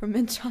always go for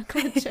mint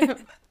chocolate chip.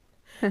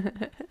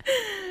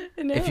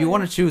 No. If you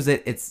want to choose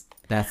it,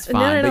 that's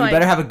fine. But you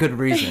better have a good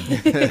reason,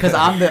 because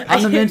I'm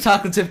the mint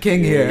chocolate chip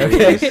king here.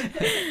 Okay.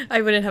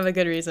 I wouldn't have a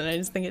good reason. I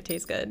just think it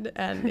tastes good,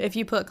 and if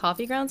you put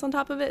coffee grounds on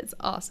top of it, it's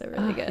also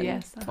really good.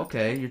 Yes.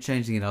 Okay, you're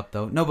changing it up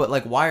though. No, but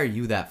like, why are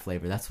you that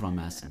flavor? That's what I'm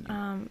asking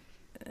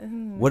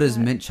you. What does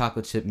mint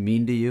chocolate chip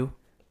mean to you,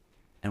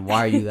 and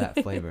why are you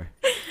that flavor?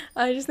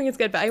 I just think it's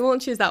good, but I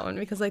won't choose that one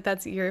because like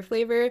that's your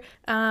flavor.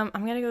 I'm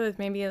gonna go with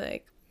maybe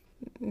like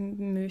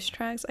Moose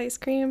Tracks ice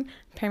cream,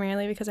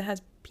 primarily because it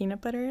has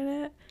peanut butter in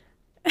it.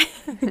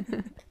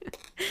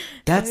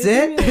 That's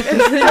it?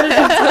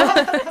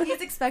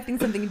 He's expecting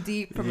something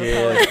deep from a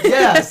poet.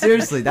 Yeah,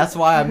 seriously. That's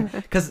why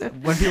because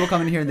when people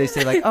come in here and they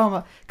say like,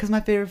 oh, because my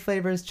favorite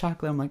flavor is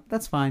chocolate, I'm like,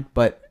 that's fine.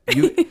 But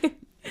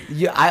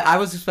I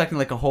was expecting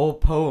like a whole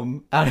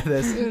poem out of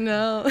this.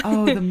 No.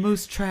 Oh, the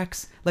Moose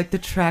Tracks, like the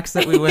tracks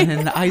that we went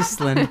in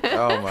Iceland.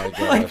 Oh my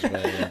gosh,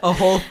 man. A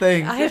whole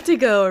thing. I have to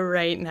go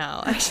right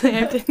now. Actually, I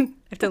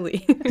have to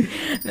leave.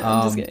 No,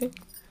 I'm just kidding.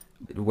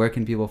 Where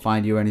can people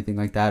find you or anything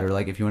like that? Or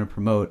like if you want to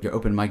promote your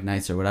open mic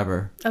nights or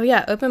whatever. Oh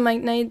yeah, open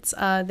mic nights.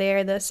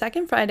 They're the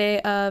second Friday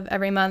of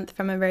every month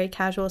from a very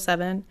casual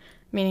 7,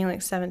 meaning like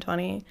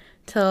 7:20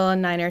 till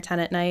 9 or 10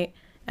 at night.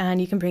 And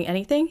you can bring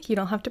anything. You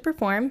don't have to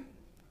perform.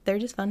 They're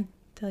just fun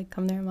to like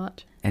come there and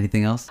watch.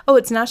 Anything else? Oh,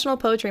 it's National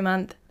Poetry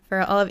Month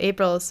for all of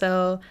April,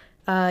 so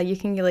you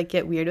can like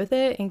get weird with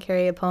it and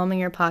carry a poem in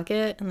your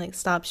pocket and like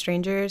stop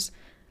strangers.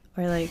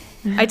 Or like,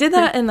 I did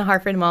that in the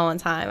Hartford Mall one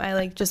time. I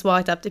like just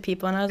walked up to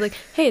people and I was like,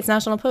 hey, it's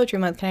National Poetry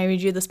Month. Can I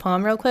read you this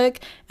poem real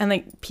quick? And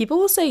like, people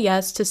will say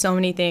yes to so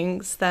many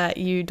things that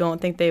you don't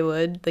think they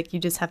would. Like, you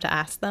just have to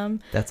ask them.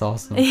 That's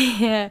awesome.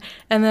 Yeah.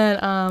 And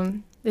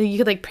then you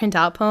could like print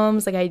out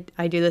poems. Like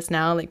I do this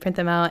now, like print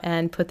them out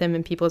and put them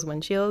in people's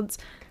windshields.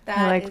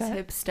 That is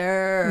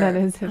hipster. That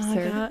is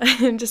hipster.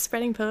 Oh, just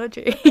spreading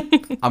poetry.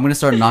 I'm going to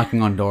start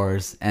knocking on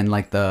doors, and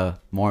like the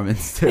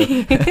Mormons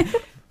too.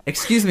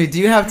 Excuse me, do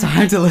you have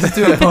time to listen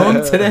to a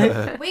poem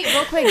today? Wait,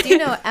 real quick. Do you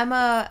know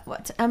Emma,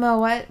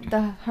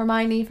 the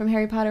Hermione from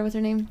Harry Potter, what's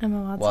her name?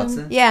 Emma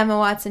Watson? Yeah, Emma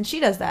Watson. She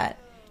does that.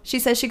 She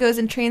says she goes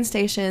in train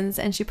stations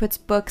and she puts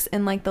books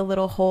in like the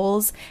little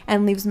holes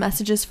and leaves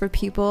messages for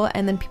people,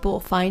 and then people will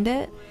find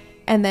it,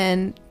 and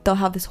then they'll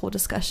have this whole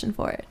discussion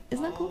for it.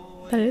 Isn't that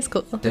cool? That is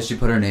cool. Does she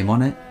put her name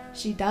on it?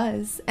 She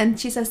does. And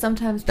she says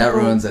sometimes people... That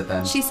ruins it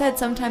then. She said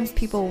sometimes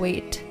people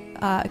wait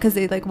because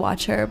they like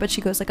watch her, but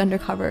she goes like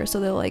undercover, so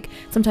they'll like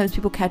sometimes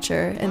people catch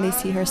her and they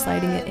see her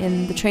sliding it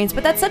in the trains.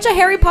 But that's such a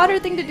Harry Potter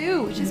thing to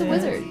do. She's a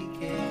wizard.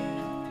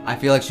 I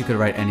feel like she could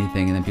write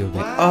anything and then people would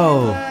be like,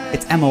 oh,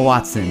 it's Emma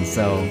Watson,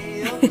 so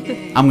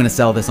I'm going to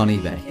sell this on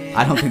eBay.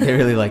 I don't think they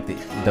really like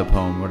the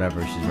poem,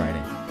 whatever she's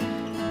writing.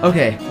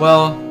 Okay,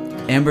 well,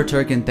 Amber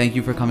Turkin, thank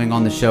you for coming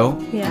on the show.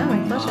 Yeah, my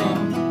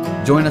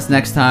pleasure. Join us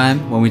next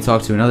time when we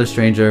talk to another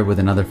stranger with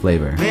another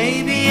flavor.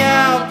 Maybe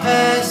I'll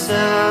pass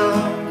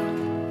out,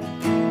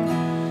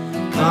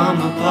 come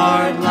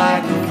apart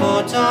like a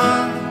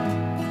photon.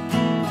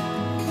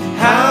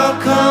 How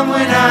come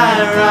when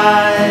I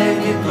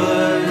arrive you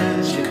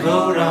put your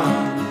coat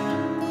on?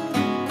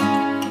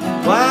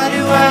 Why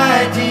do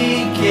I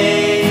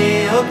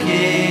decay?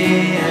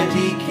 Okay, I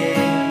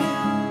decay.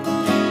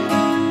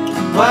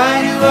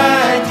 Why do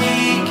I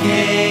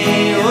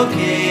decay?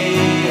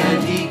 Okay, I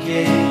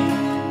decay.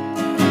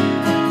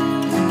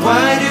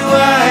 Why do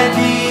I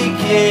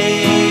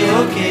decay?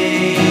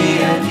 Okay,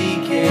 I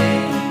decay.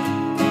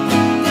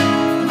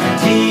 I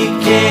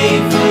decay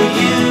for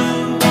you.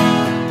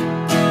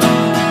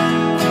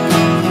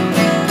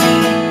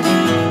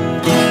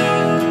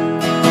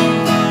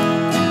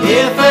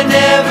 If I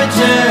never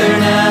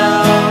turn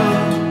out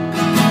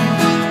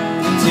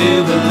to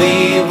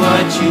believe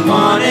what you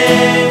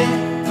wanted,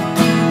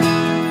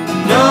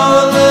 no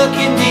look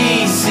can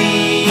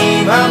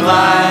deceive. I'm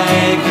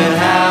like a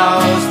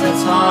house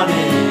that's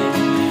haunted.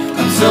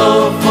 I'm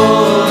so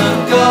full of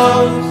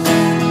ghosts.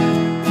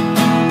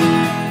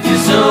 You're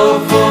so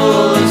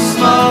full